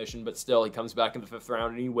gets the submission, but still, he comes back in the 5th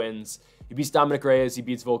round and he wins. He beats Dominic Reyes, he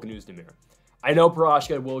beats Volkan Oezdemir. I know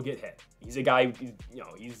Prochazka will get hit. He's a guy,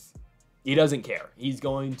 he doesn't care. He's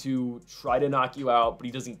going to try to knock you out, but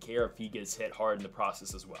he doesn't care if he gets hit hard in the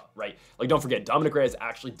process as well, right? Like, don't forget, Dominic Reyes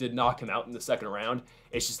actually did knock him out in the 2nd round.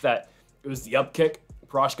 It's just that it was the up kick.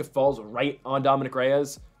 Prochazka falls right on Dominic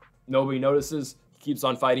Reyes. Nobody notices. He keeps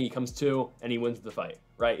on fighting. He comes to, and he wins the fight,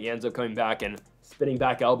 right? He ends up coming back and spinning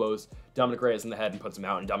back elbows Dominic Reyes in the head and puts him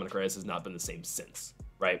out, and Dominic Reyes has not been the same since,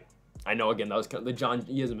 right? I know, again, that was kind of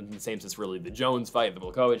he hasn't been the same since really the Jones fight, the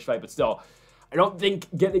Blachowicz fight, but still, I don't think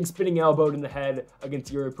getting spinning elbowed in the head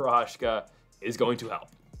against Yuri Prochazka is going to help.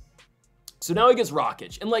 So now he gets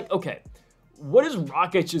Rakic. And, like, okay, what is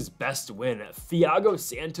Rakic's best win? Thiago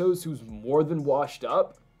Santos, who's more than washed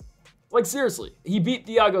up? Like, seriously, he beat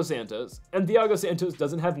Thiago Santos, and Thiago Santos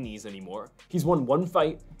doesn't have knees anymore. He's won one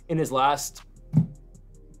fight in his last,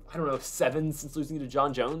 7 since losing to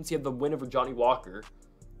John Jones. He had the win over Johnny Walker,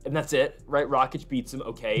 and that's it, right? Rakic beats him,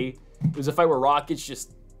 okay. It was a fight where Rakic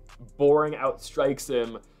just boring outstrikes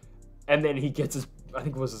him, and then he gets his, I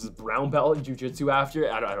think it was his brown belt in jiu-jitsu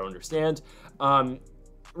after. I don't understand.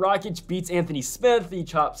 Rakic beats Anthony Smith. He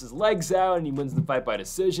chops his legs out, and he wins the fight by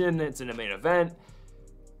decision. It's in a main event.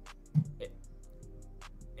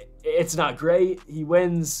 It's not great. He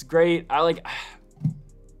wins, great.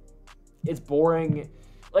 It's boring.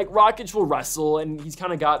 Like, Rakic will wrestle, and he's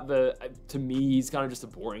kind of got to me, he's kind of just a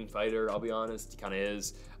boring fighter, I'll be honest. He kind of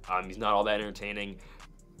is. He's not all that entertaining.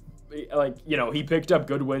 Like, he picked up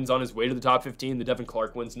good wins on his way to the top 15. The Devin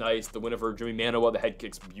Clark win's nice. The win over Jimmy Manuwa, the head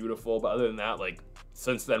kick's beautiful. But other than that, like,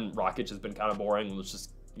 since then, Rakic has been kind of boring. Let's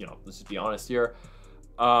just be honest here.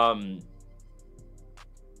 I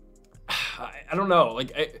don't know.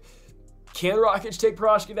 Like, can Rakic take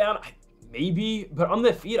Prochazka down? Maybe. But on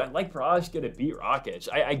the feet, I like Prochazka to beat Rakic.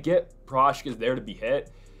 I get Prochazka's there to be hit.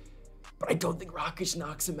 But I don't think Rakic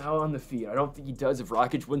knocks him out on the feet. I don't think he does. If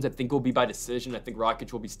Rakic wins, I think it will be by decision. I think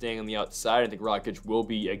Rakic will be staying on the outside. I think Rakic will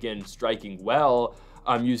be, again, striking well,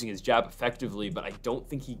 using his jab effectively. But I don't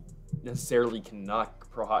think he necessarily can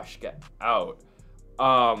knock Prochazka out.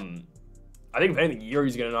 I think, if anything,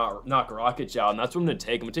 Yuri's going to knock Rakic out. And that's what I'm going to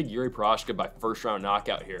take. I'm going to take Yuri Prochazka by first-round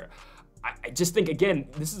knockout here. I just think, again,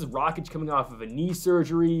 this is Rakic coming off of a knee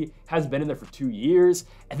surgery, has been in there for 2 years,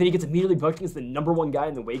 and then he gets immediately booked against the #1 guy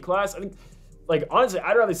in the weight class. I think, like, honestly,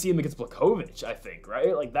 I'd rather see him against Blachowicz, I think,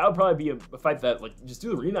 right? Like, that would probably be a fight that, like, just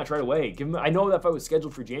do the rematch right away. Give him, I know that fight was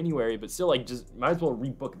scheduled for January, but still, like, just might as well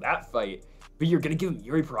rebook that fight. But you're going to give him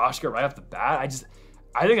Yuri Prochazka right off the bat?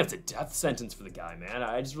 I think that's a death sentence for the guy, man.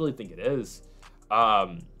 I just really think it is.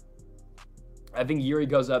 I think Yuri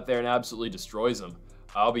goes out there and absolutely destroys him.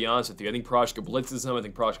 I'll be honest with you. I think Prochazka blitzes him. I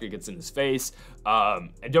think Prochazka gets in his face.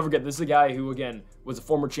 And don't forget, this is a guy who, again, was a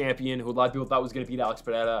former champion, who a lot of people thought was going to beat Alex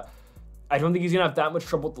Pereira. I don't think he's going to have that much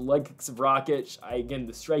trouble with the leg kicks of Rakic. Again,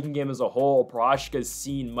 the striking game as a whole, Prochazka's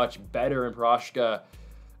seen much better in Prochazka.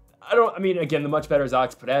 Again, the much better is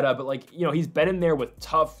Alex Pereira, but, like, he's been in there with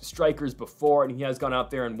tough strikers before, and he has gone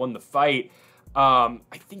out there and won the fight. I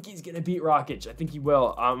think he's going to beat Rakic. I think he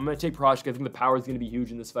will. I'm going to take Prochazka. I think the power is going to be huge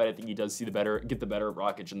in this fight. I think he does get the better of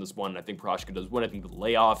Rakic in this one. I think Prochazka does win. I think the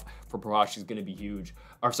layoff for Prochazka is going to be huge.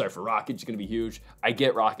 For Rakic is going to be huge. I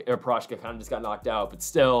get Prochazka kind of just got knocked out, but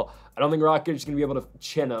still, I don't think Rakic is going to be able to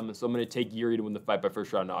chin him, so I'm going to take Yuri to win the fight by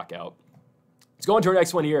first-round knockout. Let's go on to our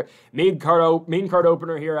next one here. Main card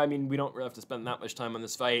opener here. We don't really have to spend that much time on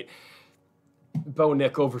this fight. Bo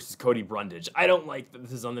Nickal versus Cody Brundage. I don't like that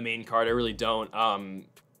this is on the main card. I really don't.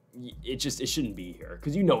 It shouldn't be here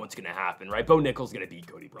because you know what's going to happen, right? Bo Nickal's going to beat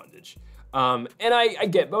Cody Brundage. And I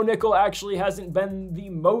get Bo Nickal actually hasn't been the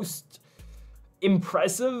most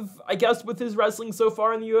impressive, I guess, with his wrestling so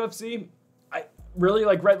far in the UFC. I really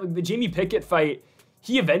like the Jamie Pickett fight.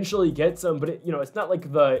 He eventually gets him, but it's not like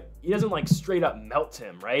he doesn't like straight up melt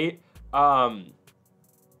him, right? Well,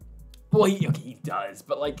 he does,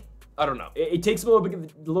 but like I don't know. It takes him a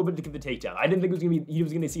little bit to get the takedown. I didn't think he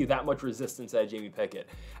was gonna see that much resistance out of Jamie Pickett,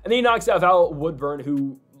 and then he knocks out Val Woodburn,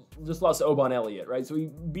 who just lost to Oban Elliott, right? So he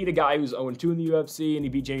beat a guy who's 0-2 in the UFC, and he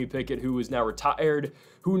beat Jamie Pickett, who is now retired,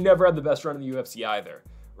 who never had the best run in the UFC either,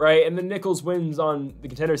 right? And then Nichols wins on the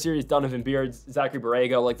Contender Series, Donovan Beards, Zachary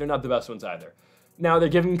Borrego. Like, they're not the best ones either. Now, they're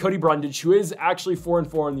giving Cody Brundage, who is actually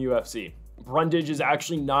 4-4 in the UFC. Brundage is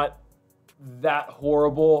actually not that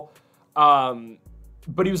horrible,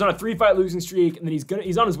 but he was on a 3-fight losing streak, and then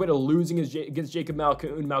he's on his way to losing against Jacob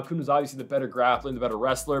Malkoun. Malkoun was obviously the better grappler, the better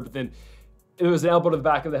wrestler, but then it was an elbow to the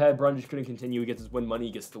back of the head. Brundage couldn't continue. He gets his win money.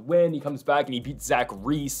 He gets the win. He comes back and he beats Zach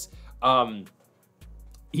Reese.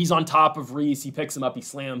 He's on top of Reese. He picks him up. He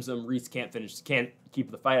slams him. Reese can't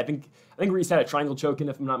keep the fight. I think Reese had a triangle choke in,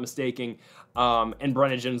 if I'm not mistaken. And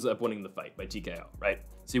Brundage ends up winning the fight by TKO, right?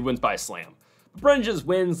 So he wins by a slam. Brundage just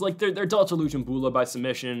wins. Like, they're Delta Lucian by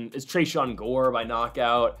submission. It's Trayshawn Gore by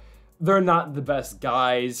knockout. They're not the best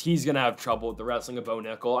guys. He's going to have trouble with the wrestling of Bo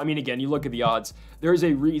Nickal. I mean, again, you look at the odds. There's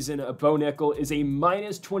a reason Bo Nickal is a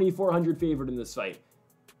minus 2,400 favorite in this fight.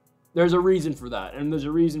 There's a reason for that. And there's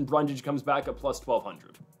a reason Brundage comes back at plus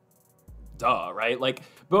 1,200. Duh, right? Like,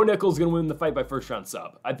 Bo Nickal's going to win the fight by first round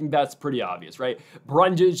sub. I think that's pretty obvious, right?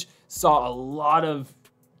 Brundage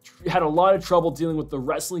had a lot of trouble dealing with the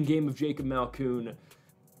wrestling game of Jacob Malkoun.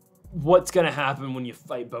 What's going to happen when you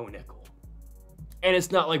fight Bo Nickal? And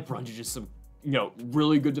it's not like Brundage is some,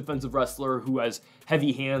 really good defensive wrestler who has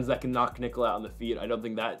heavy hands that can knock Nickal out on the feet. I don't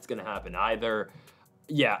think that's going to happen either.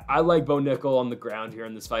 Yeah, I like Bo Nickal on the ground here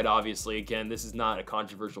in this fight, obviously. Again, this is not a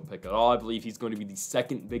controversial pick at all. I believe he's going to be the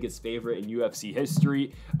second biggest favorite in UFC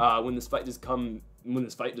history when this fight does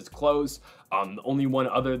close. The only one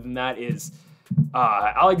other than that is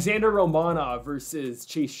Alexander Romanov versus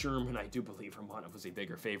Chase Sherman. I do believe Romanov was a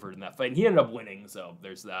bigger favorite in that fight, and he ended up winning, so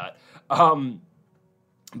there's that.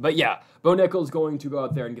 But yeah, Bo Nickal is going to go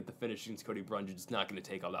out there and get the finish against Cody Brundage. It's not going to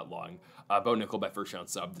take all that long. Bo Nickal by first round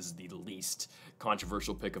sub. This is the least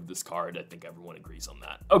controversial pick of this card. I think everyone agrees on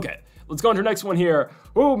that. Okay, let's go on to our next one here.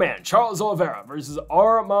 Oh man, Charles Oliveira versus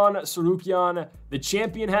Arman Tsarukyan. The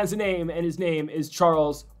champion has a name, and his name is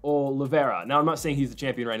Charles Oliveira. Now, I'm not saying he's the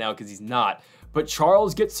champion right now because he's not, but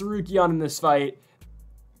Charles gets Tsarukyan in this fight.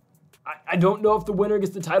 I don't know if the winner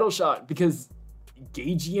gets the title shot because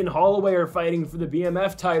Gaethje and Holloway are fighting for the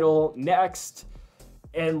BMF title next,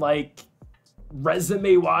 and like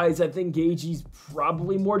resume-wise, I think Gaethje's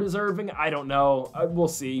probably more deserving. I don't know. We'll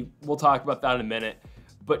see. We'll talk about that in a minute.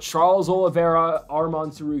 But Charles Oliveira,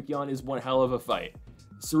 Arman Tsarukyan is one hell of a fight.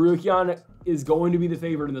 Tsarukyan is going to be the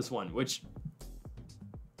favorite in this one, which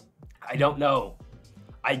I don't know.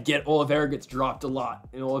 I get Oliveira gets dropped a lot,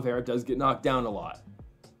 and Oliveira does get knocked down a lot.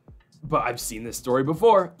 But I've seen this story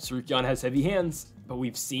before. Tsarukyan has heavy hands, but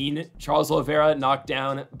we've seen Charles Oliveira knocked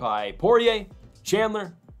down by Poirier,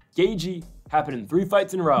 Chandler, Gaethje, happen in 3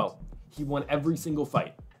 fights in a row. He won every single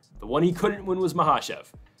fight. The one he couldn't win was Makhachev.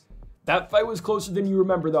 That fight was closer than you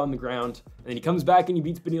remember, though, on the ground. And then he comes back and he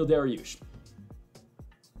beats Beneil Dariush.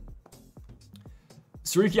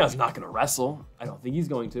 Tsarukyan's not going to wrestle. I don't think he's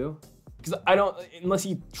going to. Because unless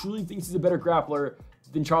he truly thinks he's a better grappler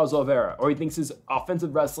than Charles Oliveira, or he thinks his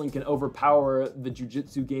offensive wrestling can overpower the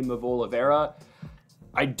jiu-jitsu game of Oliveira.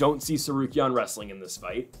 I don't see Tsarukyan wrestling in this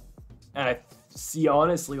fight. And I see,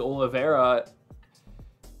 honestly, Oliveira,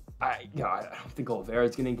 I don't think Oliveira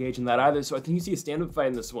is going to engage in that either, so I think you see a stand-up fight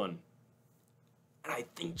in this one. And I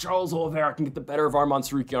think Charles Oliveira can get the better of Arman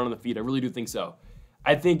Tsarukyan on the feet. I really do think so.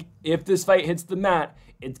 I think if this fight hits the mat,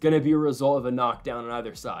 it's going to be a result of a knockdown on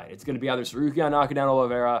either side. It's going to be either Tsarukyan knocking down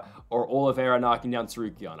Oliveira or Oliveira knocking down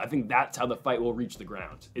Tsarukyan. I think that's how the fight will reach the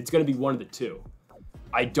ground. It's going to be one of the two.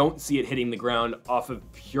 I don't see it hitting the ground off of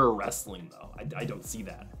pure wrestling, though. I don't see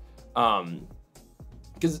that.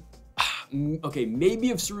 Because, okay, maybe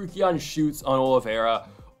if Tsarukyan shoots on Oliveira,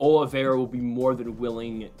 Oliveira will be more than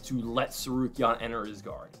willing to let Tsarukyan enter his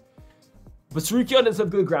guard. But Tsarukyan does have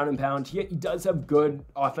good ground and pound. He does have good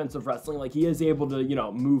offensive wrestling. Like, he is able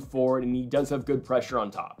to, move forward, and he does have good pressure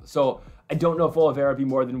on top. So I don't know if Oliveira would be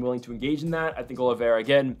more than willing to engage in that. I think Oliveira,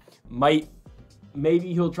 again,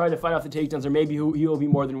 maybe he'll try to fight off the takedowns, or maybe he'll be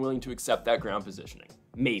more than willing to accept that ground positioning.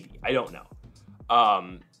 Maybe. I don't know.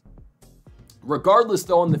 Regardless,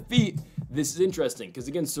 though, on the feet, this is interesting because,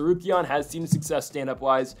 again, Tsarukyan has seen success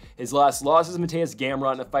stand-up-wise. His last loss is Mateusz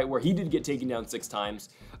Gamrot in a fight where he did get taken down 6 times.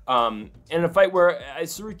 And in a fight where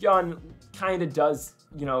Tsarukyan kind of does,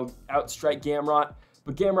 you know, outstrike Gamrot,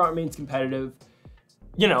 but Gamrot remains competitive.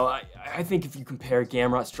 You know, I think if you compare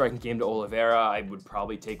Gamrot's striking game to Oliveira, I would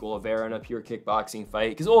probably take Oliveira in a pure kickboxing fight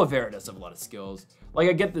because Oliveira does have a lot of skills. Like,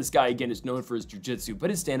 I get this guy, again, is known for his jiu-jitsu, but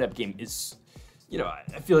his stand-up game is, you know,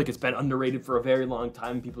 I feel like it's been underrated for a very long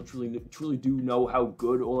time. People truly do know how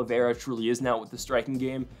good Oliveira truly is now with the striking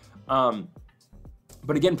game.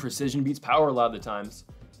 But again, precision beats power a lot of the times,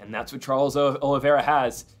 and that's what Charles Oliveira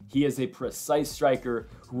has. He is a precise striker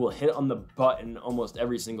who will hit on the button almost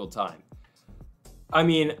every single time. I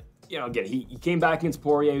mean, you know, again, he came back against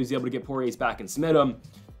Poirier. He was able to get Poirier's back and submit him,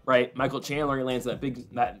 right? Michael Chandler, he lands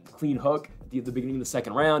that clean hook at the beginning of the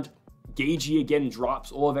second round. Gaethje again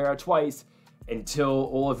drops Oliveira twice until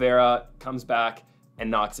Oliveira comes back and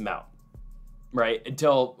knocks him out, right?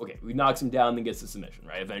 Until, okay, he knocks him down, then gets the submission,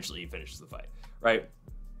 right? Eventually he finishes the fight, right?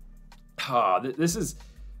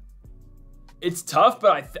 It's tough,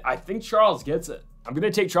 but I think Charles gets it. I'm going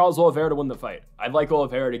to take Charles Oliveira to win the fight. I'd like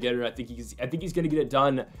Oliveira to get it. I think he's going to get it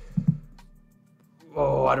done.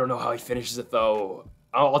 Oh, I don't know how he finishes it, though.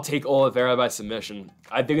 I'll take Oliveira by submission.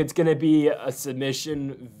 I think it's going to be a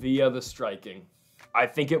submission via the striking. I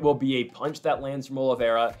think it will be a punch that lands from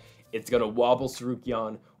Oliveira. It's going to wobble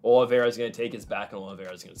Tsarukyan. Oliveira is going to take his back, and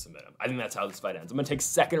Oliveira is going to submit him. I think that's how this fight ends. I'm going to take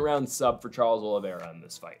second round sub for Charles Oliveira in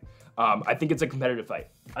this fight. I think it's a competitive fight.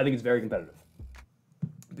 I think it's very competitive.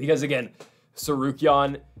 Because, again,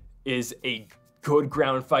 Tsarukyan is a good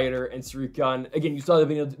ground fighter, and Tsarukyan, again, you saw the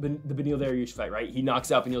Beneil Dariush fight, right? He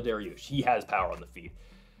knocks out Beneil Dariush. He has power on the feet.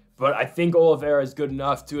 But I think Oliveira is good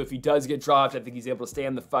enough to, if he does get dropped, I think he's able to stay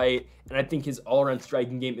in the fight, and I think his all-around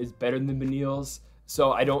striking game is better than Beneil's,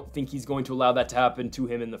 so I don't think he's going to allow that to happen to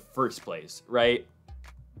him in the first place, right?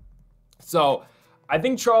 So I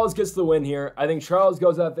think Charles gets the win here. I think Charles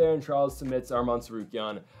goes out there and Charles submits Arman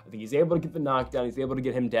Tsarukyan. I think he's able to get the knockdown. He's able to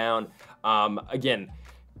get him down. Again,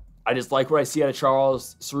 I just like what I see out of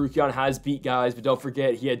Charles. Tsarukyan has beat guys, but don't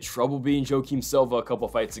forget, he had trouble beating Joaquim Silva a couple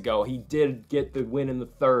fights ago. He did get the win in the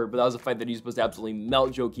third, but that was a fight that he was supposed to absolutely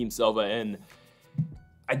melt Joaquim Silva in.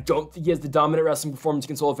 I don't think he has the dominant wrestling performance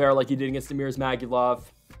against Oliveira like he did against Demir Ismagulov.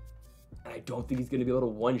 And I don't think he's going to be able to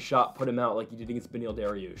one-shot put him out like he did against Beneil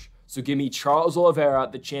Dariush. So give me Charles Oliveira.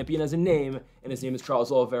 The champion has a name, and his name is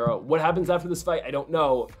Charles Oliveira. What happens after this fight, I don't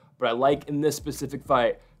know. But I like, in this specific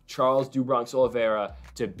fight, Charles do Bronx Oliveira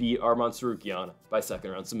to beat Arman Tsarukyan by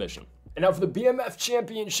second-round submission. And now for the BMF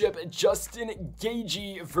Championship, Justin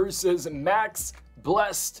Gaethje versus Max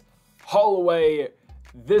Blessed Holloway.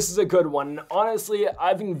 This is a good one. Honestly,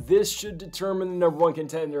 I think this should determine the #1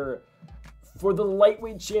 contender for the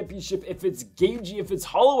lightweight championship. If it's Gaethje, if it's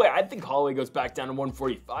Holloway, I think Holloway goes back down to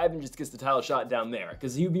 145 and just gets the title shot down there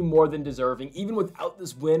because he would be more than deserving. Even without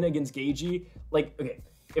this win against Gaethje, like, okay,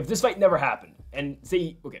 if this fight never happened, and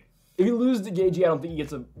say, okay, if he loses to Gaethje, I don't think he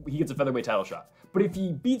gets a featherweight title shot. But if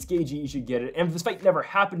he beats Gaethje, he should get it. And if this fight never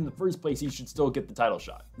happened in the first place, he should still get the title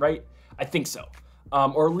shot, right? I think so.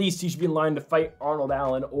 Or at least he should be in line to fight Arnold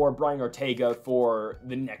Allen or Brian Ortega for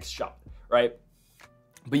the next shot, right?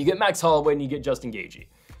 But you get Max Holloway and you get Justin Gaethje.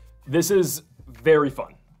 This is very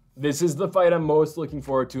fun. This is the fight I'm most looking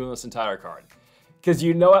forward to in this entire card. Because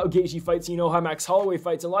you know how Gaethje fights, you know how Max Holloway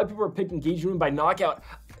fights. And a lot of people are picking Gaethje to win by knockout.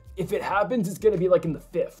 If it happens, it's going to be like in the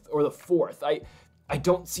 5th or the 4th. I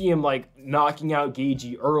don't see him like knocking out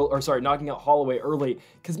Gaethje early, or sorry, knocking out Holloway early,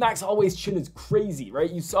 because Max Holloway's chin is crazy, right?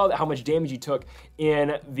 You saw that how much damage he took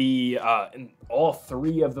in in all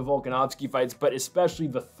 3 of the Volkanovski fights, but especially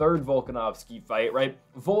the 3rd Volkanovski fight, right?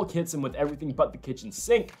 Volk hits him with everything but the kitchen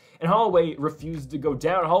sink, and Holloway refused to go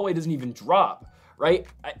down. Holloway doesn't even drop, right?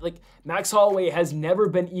 Like, Max Holloway has never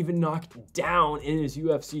been even knocked down in his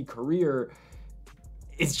UFC career.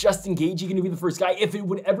 Is Justin Gaethje going to be the first guy? If it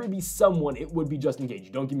would ever be someone, it would be Justin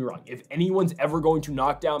Gaethje. Don't get me wrong. If anyone's ever going to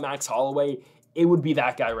knock down Max Holloway, it would be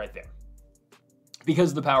that guy right there. Because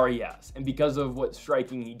of the power he has and because of what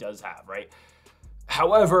striking he does have, right?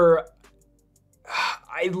 However,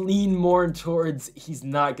 I lean more towards he's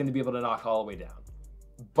not going to be able to knock Holloway down.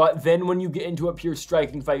 But then when you get into a pure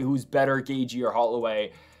striking fight, who's better, Gaethje or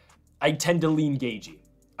Holloway, I tend to lean Gaethje.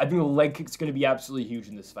 I think the leg kick's going to be absolutely huge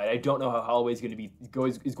in this fight. I don't know how Holloway is going to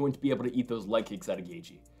be able to eat those leg kicks out of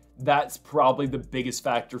Gaethje. That's probably the biggest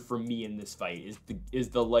factor for me in this fight is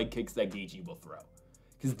the leg kicks that Gaethje will throw,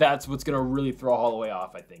 because that's what's going to really throw Holloway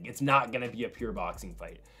off. I think it's not going to be a pure boxing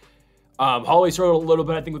fight. Holloway's thrown a little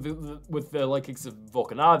bit, I think, with the leg kicks of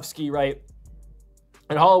Volkanovski, right?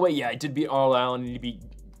 And Holloway, yeah, he did beat Arnold Allen and he beat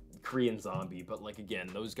Korean Zombie, but like, again,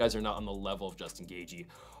 those guys are not on the level of Justin Gaethje.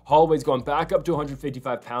 Holloway's going back up to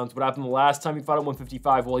 155 pounds. What happened the last time he fought at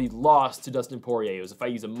 155? Well, he lost to Dustin Poirier. It was a fight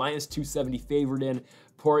he was a -270 favored in.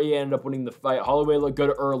 Poirier ended up winning the fight. Holloway looked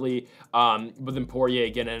good early, but then Poirier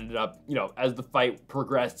again ended up, you know, as the fight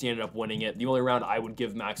progressed, he ended up winning it. The only round I would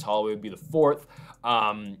give Max Holloway would be the 4th.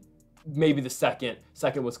 Maybe the second.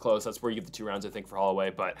 Second was close. That's where you get the 2 rounds, I think, for Holloway.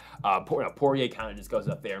 But Poirier kind of just goes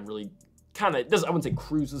up there and really kind of does, I wouldn't say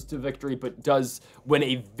cruises to victory, but does win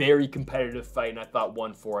a very competitive fight. And I thought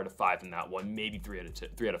won 4 out of 5 in that one, maybe 3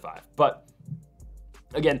 out of 5. But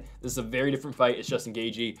again, this is a very different fight. It's Justin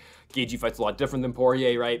Gaethje. Gaethje fights a lot different than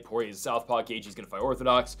Poirier, right? Poirier's southpaw. Gaethje's going to fight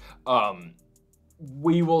orthodox.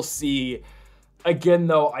 We will see. Again,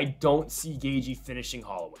 though, I don't see Gaethje finishing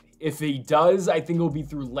Holloway. If he does, I think it'll be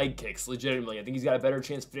through leg kicks, legitimately. I think he's got a better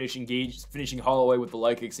chance finishing Holloway with the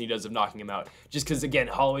leg kicks than he does of knocking him out. Just because, again,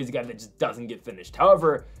 Holloway's a guy that just doesn't get finished.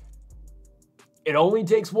 However, it only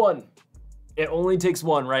takes one. It only takes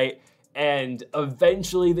one, right? And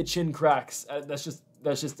eventually the chin cracks. That's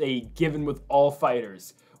just a given with all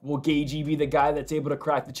fighters. Will Gaethje be the guy that's able to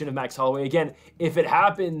crack the chin of Max Holloway? Again, if it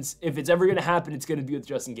happens, if it's ever going to happen, it's going to be with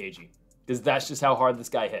Justin Gaethje. Because that's just how hard this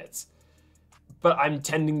guy hits. But I'm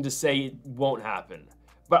tending to say it won't happen.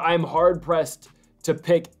 But I'm hard-pressed to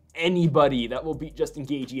pick anybody that will beat Justin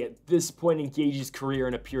Gaethje at this point in Gaethje's career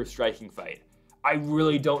in a pure striking fight. I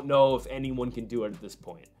really don't know if anyone can do it at this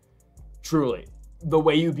point. Truly. The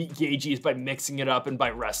way you beat Gaethje is by mixing it up and by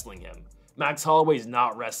wrestling him. Max Holloway is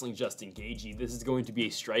not wrestling Justin Gaethje. This is going to be a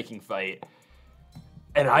striking fight.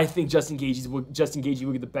 And I think Justin Gaethje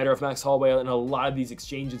will get the better of Max Holloway in a lot of these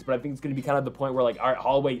exchanges, but I think it's going to be kind of the point where, like, all right,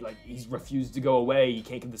 Holloway, like, he's refused to go away. You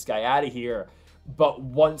can't get this guy out of here. But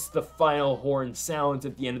once the final horn sounds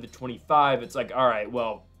at the end of the 25, it's like, all right,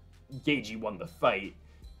 well, Gaethje won the fight.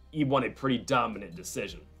 He won a pretty dominant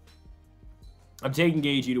decision. I'm taking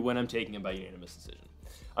Gaethje to win. I'm taking him by unanimous decision.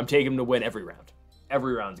 I'm taking him to win every round.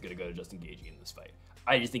 Every round's going to go to Justin Gaethje in this fight.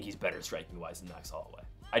 I just think he's better striking-wise than Max Holloway.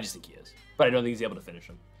 I just think he is. But I don't think he's able to finish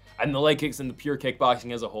him. And the leg kicks and the pure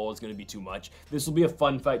kickboxing as a whole is going to be too much. This will be a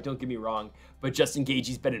fun fight, don't get me wrong. But Justin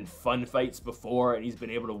Gaethje's been in fun fights before, and he's been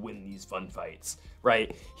able to win these fun fights,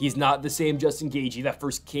 right? He's not the same Justin Gaethje that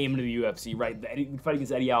first came into the UFC, right? The fight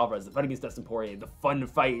against Eddie Alvarez, the fight against Dustin Poirier, the fun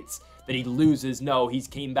fights that he loses. No, he's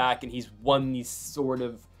came back and he's won these sort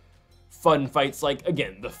of fun fights, like,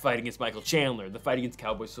 again, the fight against Michael Chandler, the fight against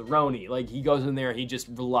Cowboy Cerrone. Like, he goes in there, he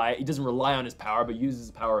doesn't rely on his power, but uses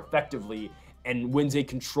his power effectively and wins a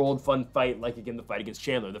controlled, fun fight, like, again, the fight against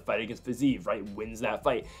Chandler, the fight against Fiziev, right? Wins that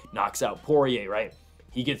fight, knocks out Poirier, right?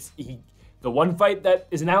 The one fight that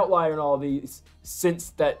is an outlier in all of these, since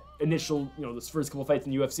that initial, this first couple fights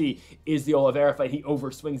in the UFC, is the Oliveira fight. He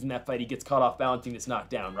overswings in that fight, he gets caught off balance and gets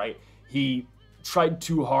knocked down, right? He tried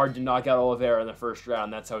too hard to knock out Oliveira in the first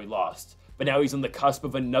round. That's how he lost. But now he's on the cusp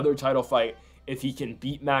of another title fight. If he can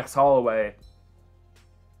beat Max Holloway,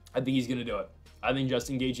 I think he's going to do it. I think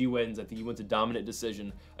Justin Gaethje wins. I think he wins a dominant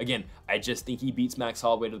decision. Again, I just think he beats Max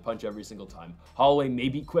Holloway to the punch every single time. Holloway may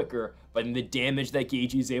be quicker, but the damage that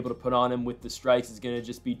Gaethje is able to put on him with the strikes is going to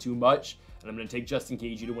just be too much. And I'm going to take Justin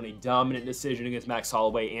Gaethje to win a dominant decision against Max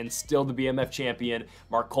Holloway and still the BMF champion.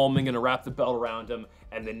 Mark Coleman going to wrap the belt around him.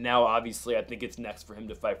 And then now, obviously, I think it's next for him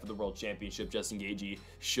to fight for the world championship. Justin Gaethje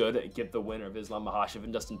should get the winner of Islam Makhachev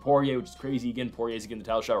and Dustin Poirier, which is crazy. Again, Poirier's getting the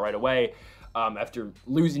title shot right away after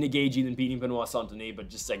losing to Gaethje, then beating Benoit Saint-Denis. But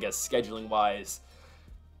just, I guess, scheduling-wise,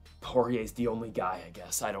 Poirier's the only guy, I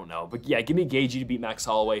guess. I don't know. But, yeah, give me Gaethje to beat Max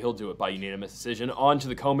Holloway. He'll do it by unanimous decision. On to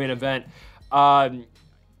the co-main event.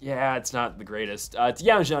 Yeah, it's not the greatest. It's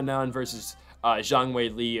Yan Xiaonan versus Zhang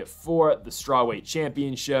Weili for the strawweight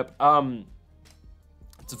championship.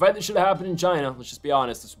 It's a fight that should have happened in China. Let's just be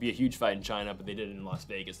honest. This would be a huge fight in China, but they did it in Las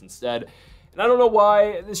Vegas instead. And I don't know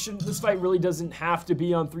why this fight really doesn't have to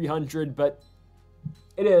be on 300, but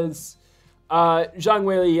it is. Zhang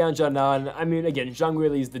Weili, Yan Xiaonan. I mean, again, Zhang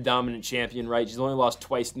Weili is the dominant champion, right? She's only lost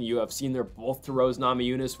twice in the UFC, and they're both to Rose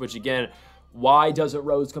Namajunas, which, again, why doesn't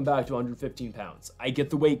Rose come back to 115 pounds? I get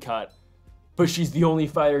the weight cut, but she's the only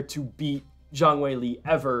fighter to beat Zhang Weili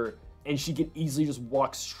ever, and she could easily just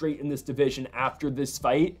walk straight in this division after this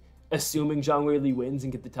fight, assuming Zhang Weili wins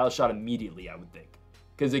and get the title shot immediately, I would think.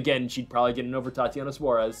 Because, again, she'd probably get in over Tatiana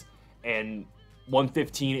Suarez, and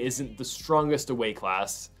 115 isn't the strongest weight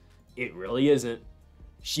class. It really isn't.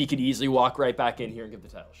 She could easily walk right back in here and get the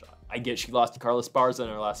title shot. I get she lost to Carla Esparza in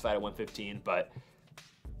her last fight at 115, but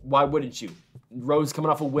why wouldn't you? Rose coming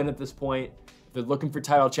off a win at this point. They're looking for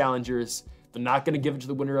title challengers. They're not going to give it to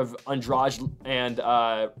the winner of Andrade and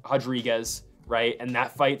Rodriguez, right? And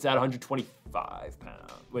that fight's at 125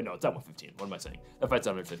 pounds. Wait, no, it's at 115. What am I saying? That fight's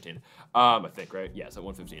at 115. I think, right? Yeah, it's at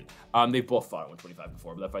 115. They've both fought at 125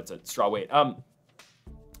 before, but that fight's at straw weight.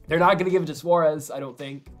 They're not going to give it to Suarez, I don't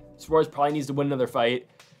think. Suarez probably needs to win another fight.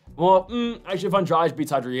 Well, actually, if Andrade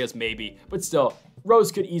beats Rodriguez, maybe. But still,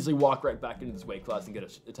 Rose could easily walk right back into this weight class and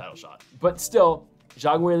get a title shot. But still,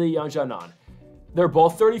 Zhang Weili, Yan Xiaonan. They're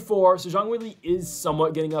both 34, so Zhang Weili is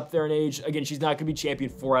somewhat getting up there in age. Again, she's not going to be champion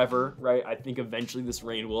forever, right? I think eventually this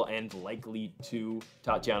reign will end likely to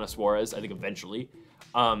Tatiana Suarez. I think eventually.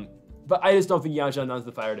 But I just don't think Yan Xiaonan's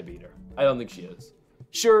the fighter to beat her. I don't think she is.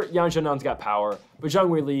 Sure, Yan Xiaonan's got power, but Zhang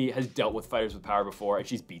Weili has dealt with fighters with power before, and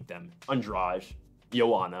she's beat them. Andrade,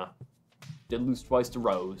 Joanna, did lose twice to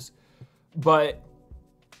Rose. But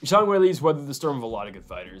Zhang Weili's weathered the storm of a lot of good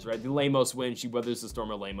fighters, right? The Lemos win, she weathers the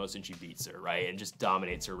storm of Lemos and she beats her, right? And just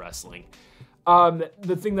dominates her wrestling.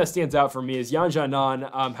 The thing that stands out for me is Yan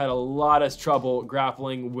Xiaonan had a lot of trouble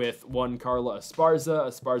grappling with one Carla Esparza.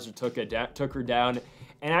 Esparza took her down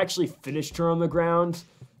and actually finished her on the ground.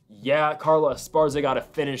 Yeah, Carla Esparza got a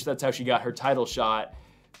finish. That's how she got her title shot.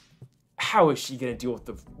 How is she going to deal with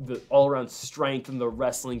the all-around strength and the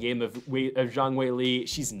wrestling game of Zhang Weili?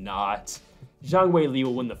 She's not. Zhang Weili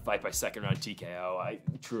will win the fight by second round TKO.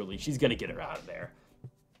 Truly, she's going to get her out of there.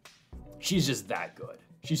 She's just that good.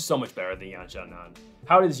 She's so much better than Yan Xiaonan.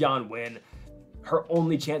 How does Yan win? Her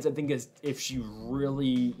only chance, I think, is if she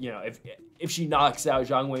really, if she knocks out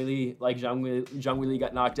Zhang Weili, like Zhang Weili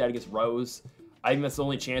got knocked out against Rose. I think that's the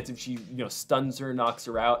only chance if she, stuns her, knocks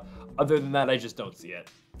her out. Other than that, I just don't see it.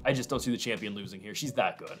 I just don't see the champion losing here. She's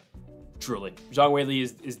that good. Truly. Zhang Weili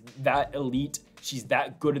is that elite. She's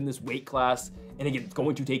that good in this weight class. And again, it's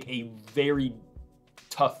going to take a very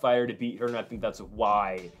tough fighter to beat her. And I think that's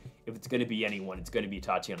why, if it's going to be anyone, it's going to be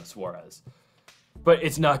Tatiana Suarez. But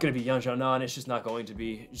it's not going to be Yan Xiaonan. It's just not going to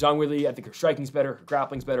be. Zhang Weili, I think her striking's better, her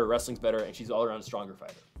grappling's better, her wrestling's better, and she's all around a stronger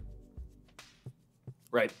fighter.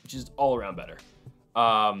 Right? She's all around better.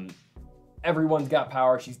 Everyone's got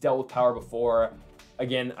power. She's dealt with power before.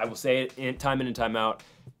 Again, I will say it in and time out.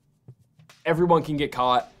 Everyone can get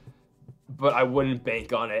caught, but I wouldn't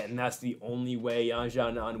bank on it. And that's the only way Yan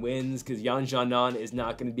Xiaonan wins, because Yan Xiaonan is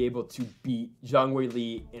not going to be able to beat Zhang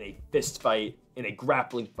Weili in a fist fight, in a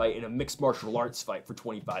grappling fight, in a mixed martial arts fight for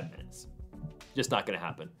 25 minutes. Just not going to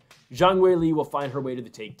happen. Zhang Weili will find her way to the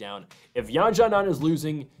takedown. If Yan Xiaonan is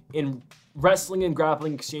losing in wrestling and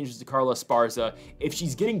grappling exchanges to Carla Esparza, if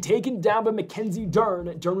she's getting taken down by Mackenzie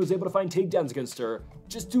Dern was able to find takedowns against her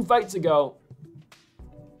just 2 fights ago,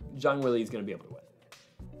 Zhang Weili is going to be able to win.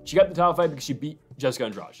 She got the title fight because she beat Jessica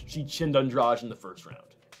Andrade. She chinned Andrade in the first round.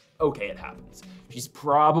 Okay, it happens. She's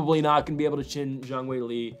probably not going to be able to chin Zhang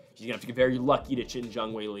Weili. She's going to have to get very lucky to chin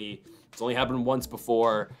Zhang Weili. It's only happened once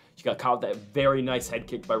before. She got caught with that very nice head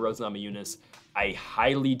kick by Rose Namajunas. I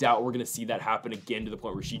highly doubt we're going to see that happen again to the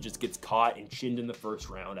point where she just gets caught and chinned in the first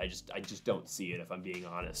round. I just don't see it, if I'm being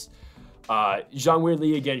honest. Zhang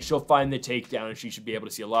Weili, again, she'll find the takedown and she should be able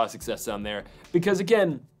to see a lot of success down there. Because,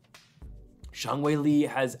 again, Zhang Weili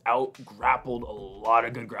has out-grappled a lot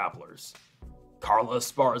of good grapplers. Carla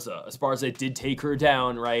Esparza. Esparza did take her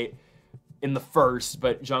down, right, in the first,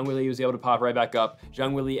 but Zhang Weili was able to pop right back up.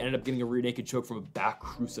 Zhang Weili ended up getting a rear naked choke from a back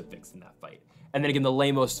crucifix in that fight. And then again, the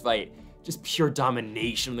Lemos fight, just pure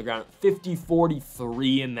domination on the ground.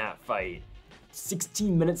 50-43 in that fight.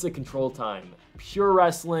 16 minutes of control time. Pure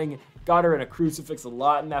wrestling. Got her in a crucifix a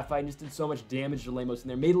lot in that fight and just did so much damage to Lemos in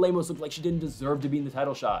there. Made Lemos look like she didn't deserve to be in the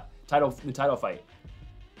title fight.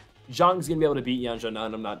 Zhang's going to be able to beat Yan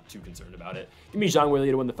Xiaonan. I'm not too concerned about it. Give me Zhang Weili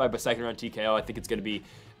to win the fight by second round TKO. I think it's going to be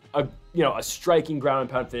a striking ground and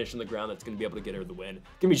pound finish on the ground that's going to be able to get her the win.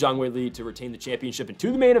 Give me Zhang Weili to retain the championship. And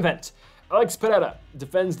to the main event, Alex Pereira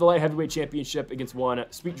defends the light heavyweight championship against one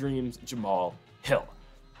Sweet Dreams Jamal Hill.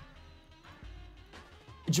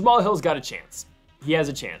 Jamal Hill's got a chance. He has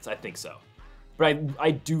a chance, I think so. But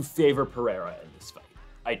I do favor Pereira in this fight.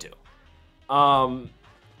 I do.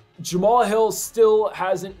 Jamal Hill still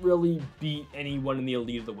hasn't really beat anyone in the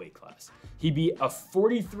elite of the weight class. He beat a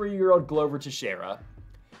 43-year-old Glover Teixeira.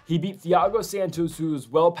 He beat Thiago Santos, who's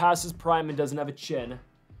well past his prime and doesn't have a chin.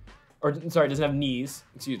 Or, sorry, doesn't have knees.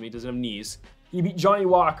 Excuse me, doesn't have knees. He beat Johnny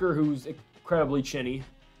Walker, who's incredibly chinny.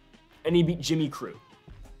 And he beat Jimmy Crew.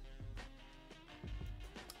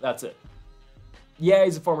 That's it. Yeah,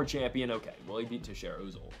 he's a former champion. Okay, well, he beat Teixeira,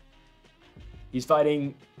 who's old. He's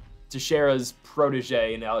fighting Teixeira's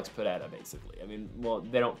protege and Alex Pereira, basically. I mean, well,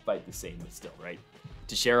 they don't fight the same, but still, right?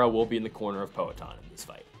 Teixeira will be in the corner of Poatan in this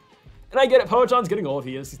fight. And I get it, Poatan's getting old.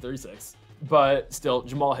 He's 36. But still,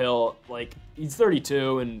 Jamal Hill, he's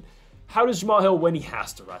 32, and how does Jamal Hill win? He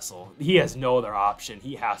has to wrestle. He has no other option.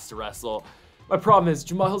 He has to wrestle. My problem is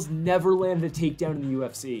Jamal Hill's never landed a takedown in the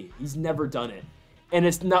UFC. He's never done it. And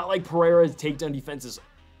it's not like Pereira's takedown defense is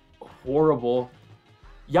horrible.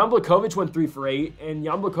 Jan Blachowicz went 3 for 8, and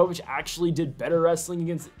Jan Blachowicz actually did better wrestling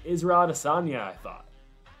against Israel Adesanya, I thought.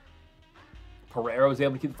 Pereira was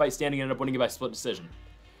able to keep the fight standing and ended up winning it by split decision.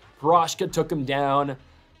 Prochazka took him down.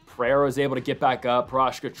 Pereira was able to get back up.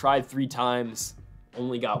 Prochazka tried 3 times,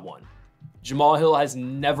 only got 1. Jamal Hill has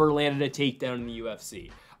never landed a takedown in the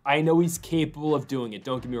UFC. I know he's capable of doing it,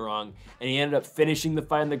 don't get me wrong, and he ended up finishing the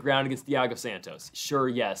fight on the ground against Thiago Santos. Sure,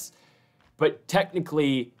 yes. But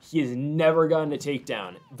technically, he has never gotten a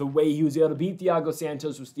takedown. The way he was able to beat Thiago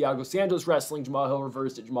Santos was Thiago Santos wrestling, Jamal Hill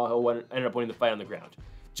reversed it, Jamal Hill ended up winning the fight on the ground.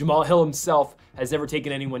 Jamal Hill himself has never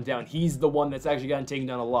taken anyone down. He's the one that's actually gotten taken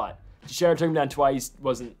down a lot. Teixeira took him down twice,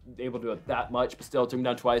 wasn't able to do it that much, but still took him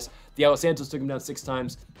down twice. Thiago Santos took him down 6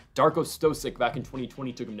 times. Darko Stosic back in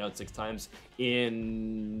 2020 took him down 6 times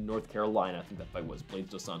in North Carolina. I think that fight was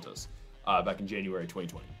Blades dos Santos back in January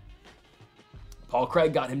 2020. Paul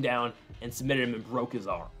Craig got him down and submitted him and broke his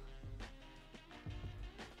arm.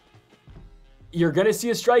 You're going to see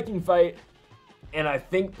a striking fight, and I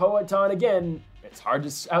think Poatan, again, it's hard to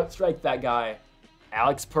outstrike that guy.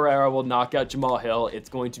 Alex Pereira will knock out Jamal Hill. It's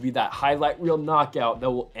going to be that highlight reel knockout that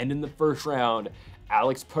will end in the first round.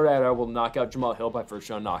 Alex Pereira will knock out Jamal Hill by first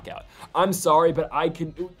round knockout. I'm sorry, but I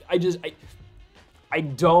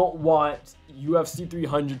don't want UFC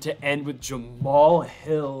 300 to end with Jamal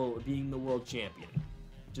Hill being the world champion.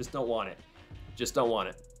 Just don't want it. Just don't want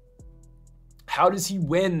it. How does he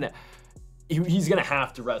win? He's gonna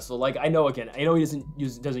have to wrestle. Like, I know he doesn't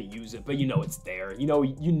use it, but you know it's there. You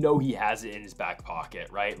know he has it in his back pocket,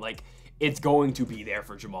 right? Like, it's going to be there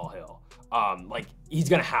for Jamal Hill. Like, he's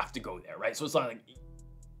gonna have to go there, right? So it's not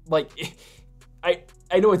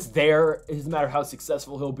I know it's there. It doesn't matter how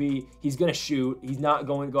successful he'll be. He's gonna shoot. He's not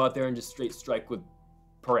going to go out there and just straight strike with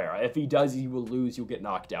Pereira. If he does, he will lose. He'll get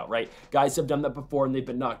knocked out, right? Guys have done that before and they've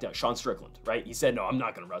been knocked out. Sean Strickland, right? He said, no, I'm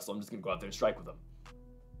not gonna wrestle. I'm just gonna go out there and strike with him.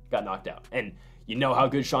 Got knocked out. And you know how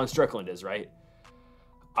good Sean Strickland is, right?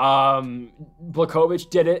 Blachowicz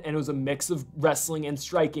did it, and it was a mix of wrestling and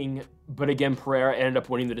striking, but again, Pereira ended up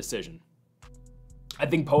winning the decision. I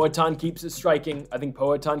think Poatan keeps his striking. I think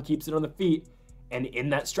Poatan keeps it on the feet, and in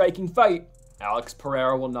that striking fight, Alex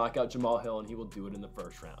Pereira will knock out Jamal Hill, and he will do it in the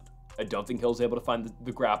first round. I don't think Hill's able to find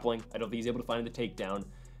the grappling. I don't think he's able to find the takedown.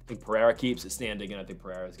 I think Pereira keeps it standing, and I think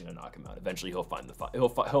Pereira is going to knock him out. Eventually, he'll find the fight.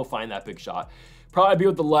 He'll find that big shot. Probably be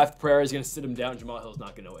with the left. Pereira is going to sit him down. Jamal Hill's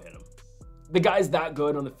not going to hit him. The guy's that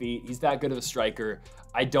good on the feet. He's that good of a striker.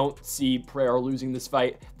 I don't see Pereira losing this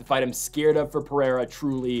fight. The fight I'm scared of for Pereira,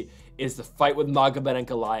 truly, is the fight with Magomed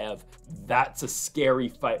Ankalaev. That's a scary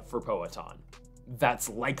fight for Poatan. That's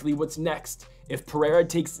likely what's next. If Pereira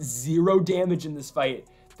takes 0 damage in this fight,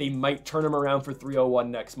 they might turn him around for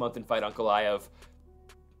 301 next month and fight Ankalaev.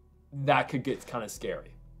 That could get kind of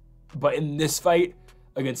scary. But in this fight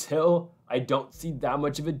against Hill, I don't see that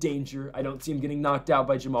much of a danger. I don't see him getting knocked out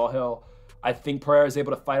by Jamal Hill. I think Pereira is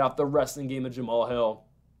able to fight off the wrestling game of Jamal Hill.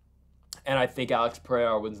 And I think Alex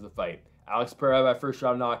Pereira wins the fight. Alex Pereira by first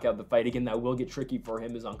round knockout. The fight, again, that will get tricky for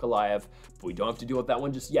him is Ankalaev. But we don't have to deal with that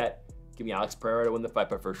one just yet. Give me Alex Pereira to win the fight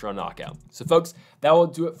by first round knockout. So, folks, that will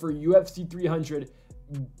do it for UFC 300.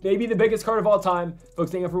 Maybe the biggest card of all time.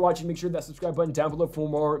 Folks, thank you for watching. Make sure that subscribe button down below for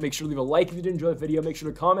more. Make sure to leave a like if you did enjoy the video. Make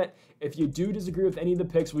sure to comment if you do disagree with any of the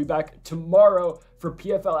picks. We'll be back tomorrow for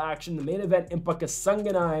PFL action. The main event, Impaka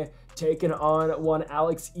Sanganai taking on one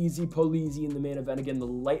Alex Easy Polizzi in the main event. Again, the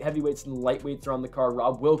light heavyweights and the lightweights are on the card.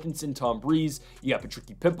 Rob Wilkinson, Tom Breeze. You got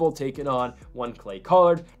Patricky Pimple taking on one Clay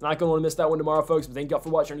Collard. Not going to want to miss that one tomorrow, folks. But thank you all for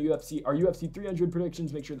watching our UFC 300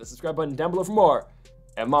 predictions. Make sure that subscribe button down below for more.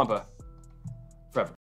 And Mamba forever.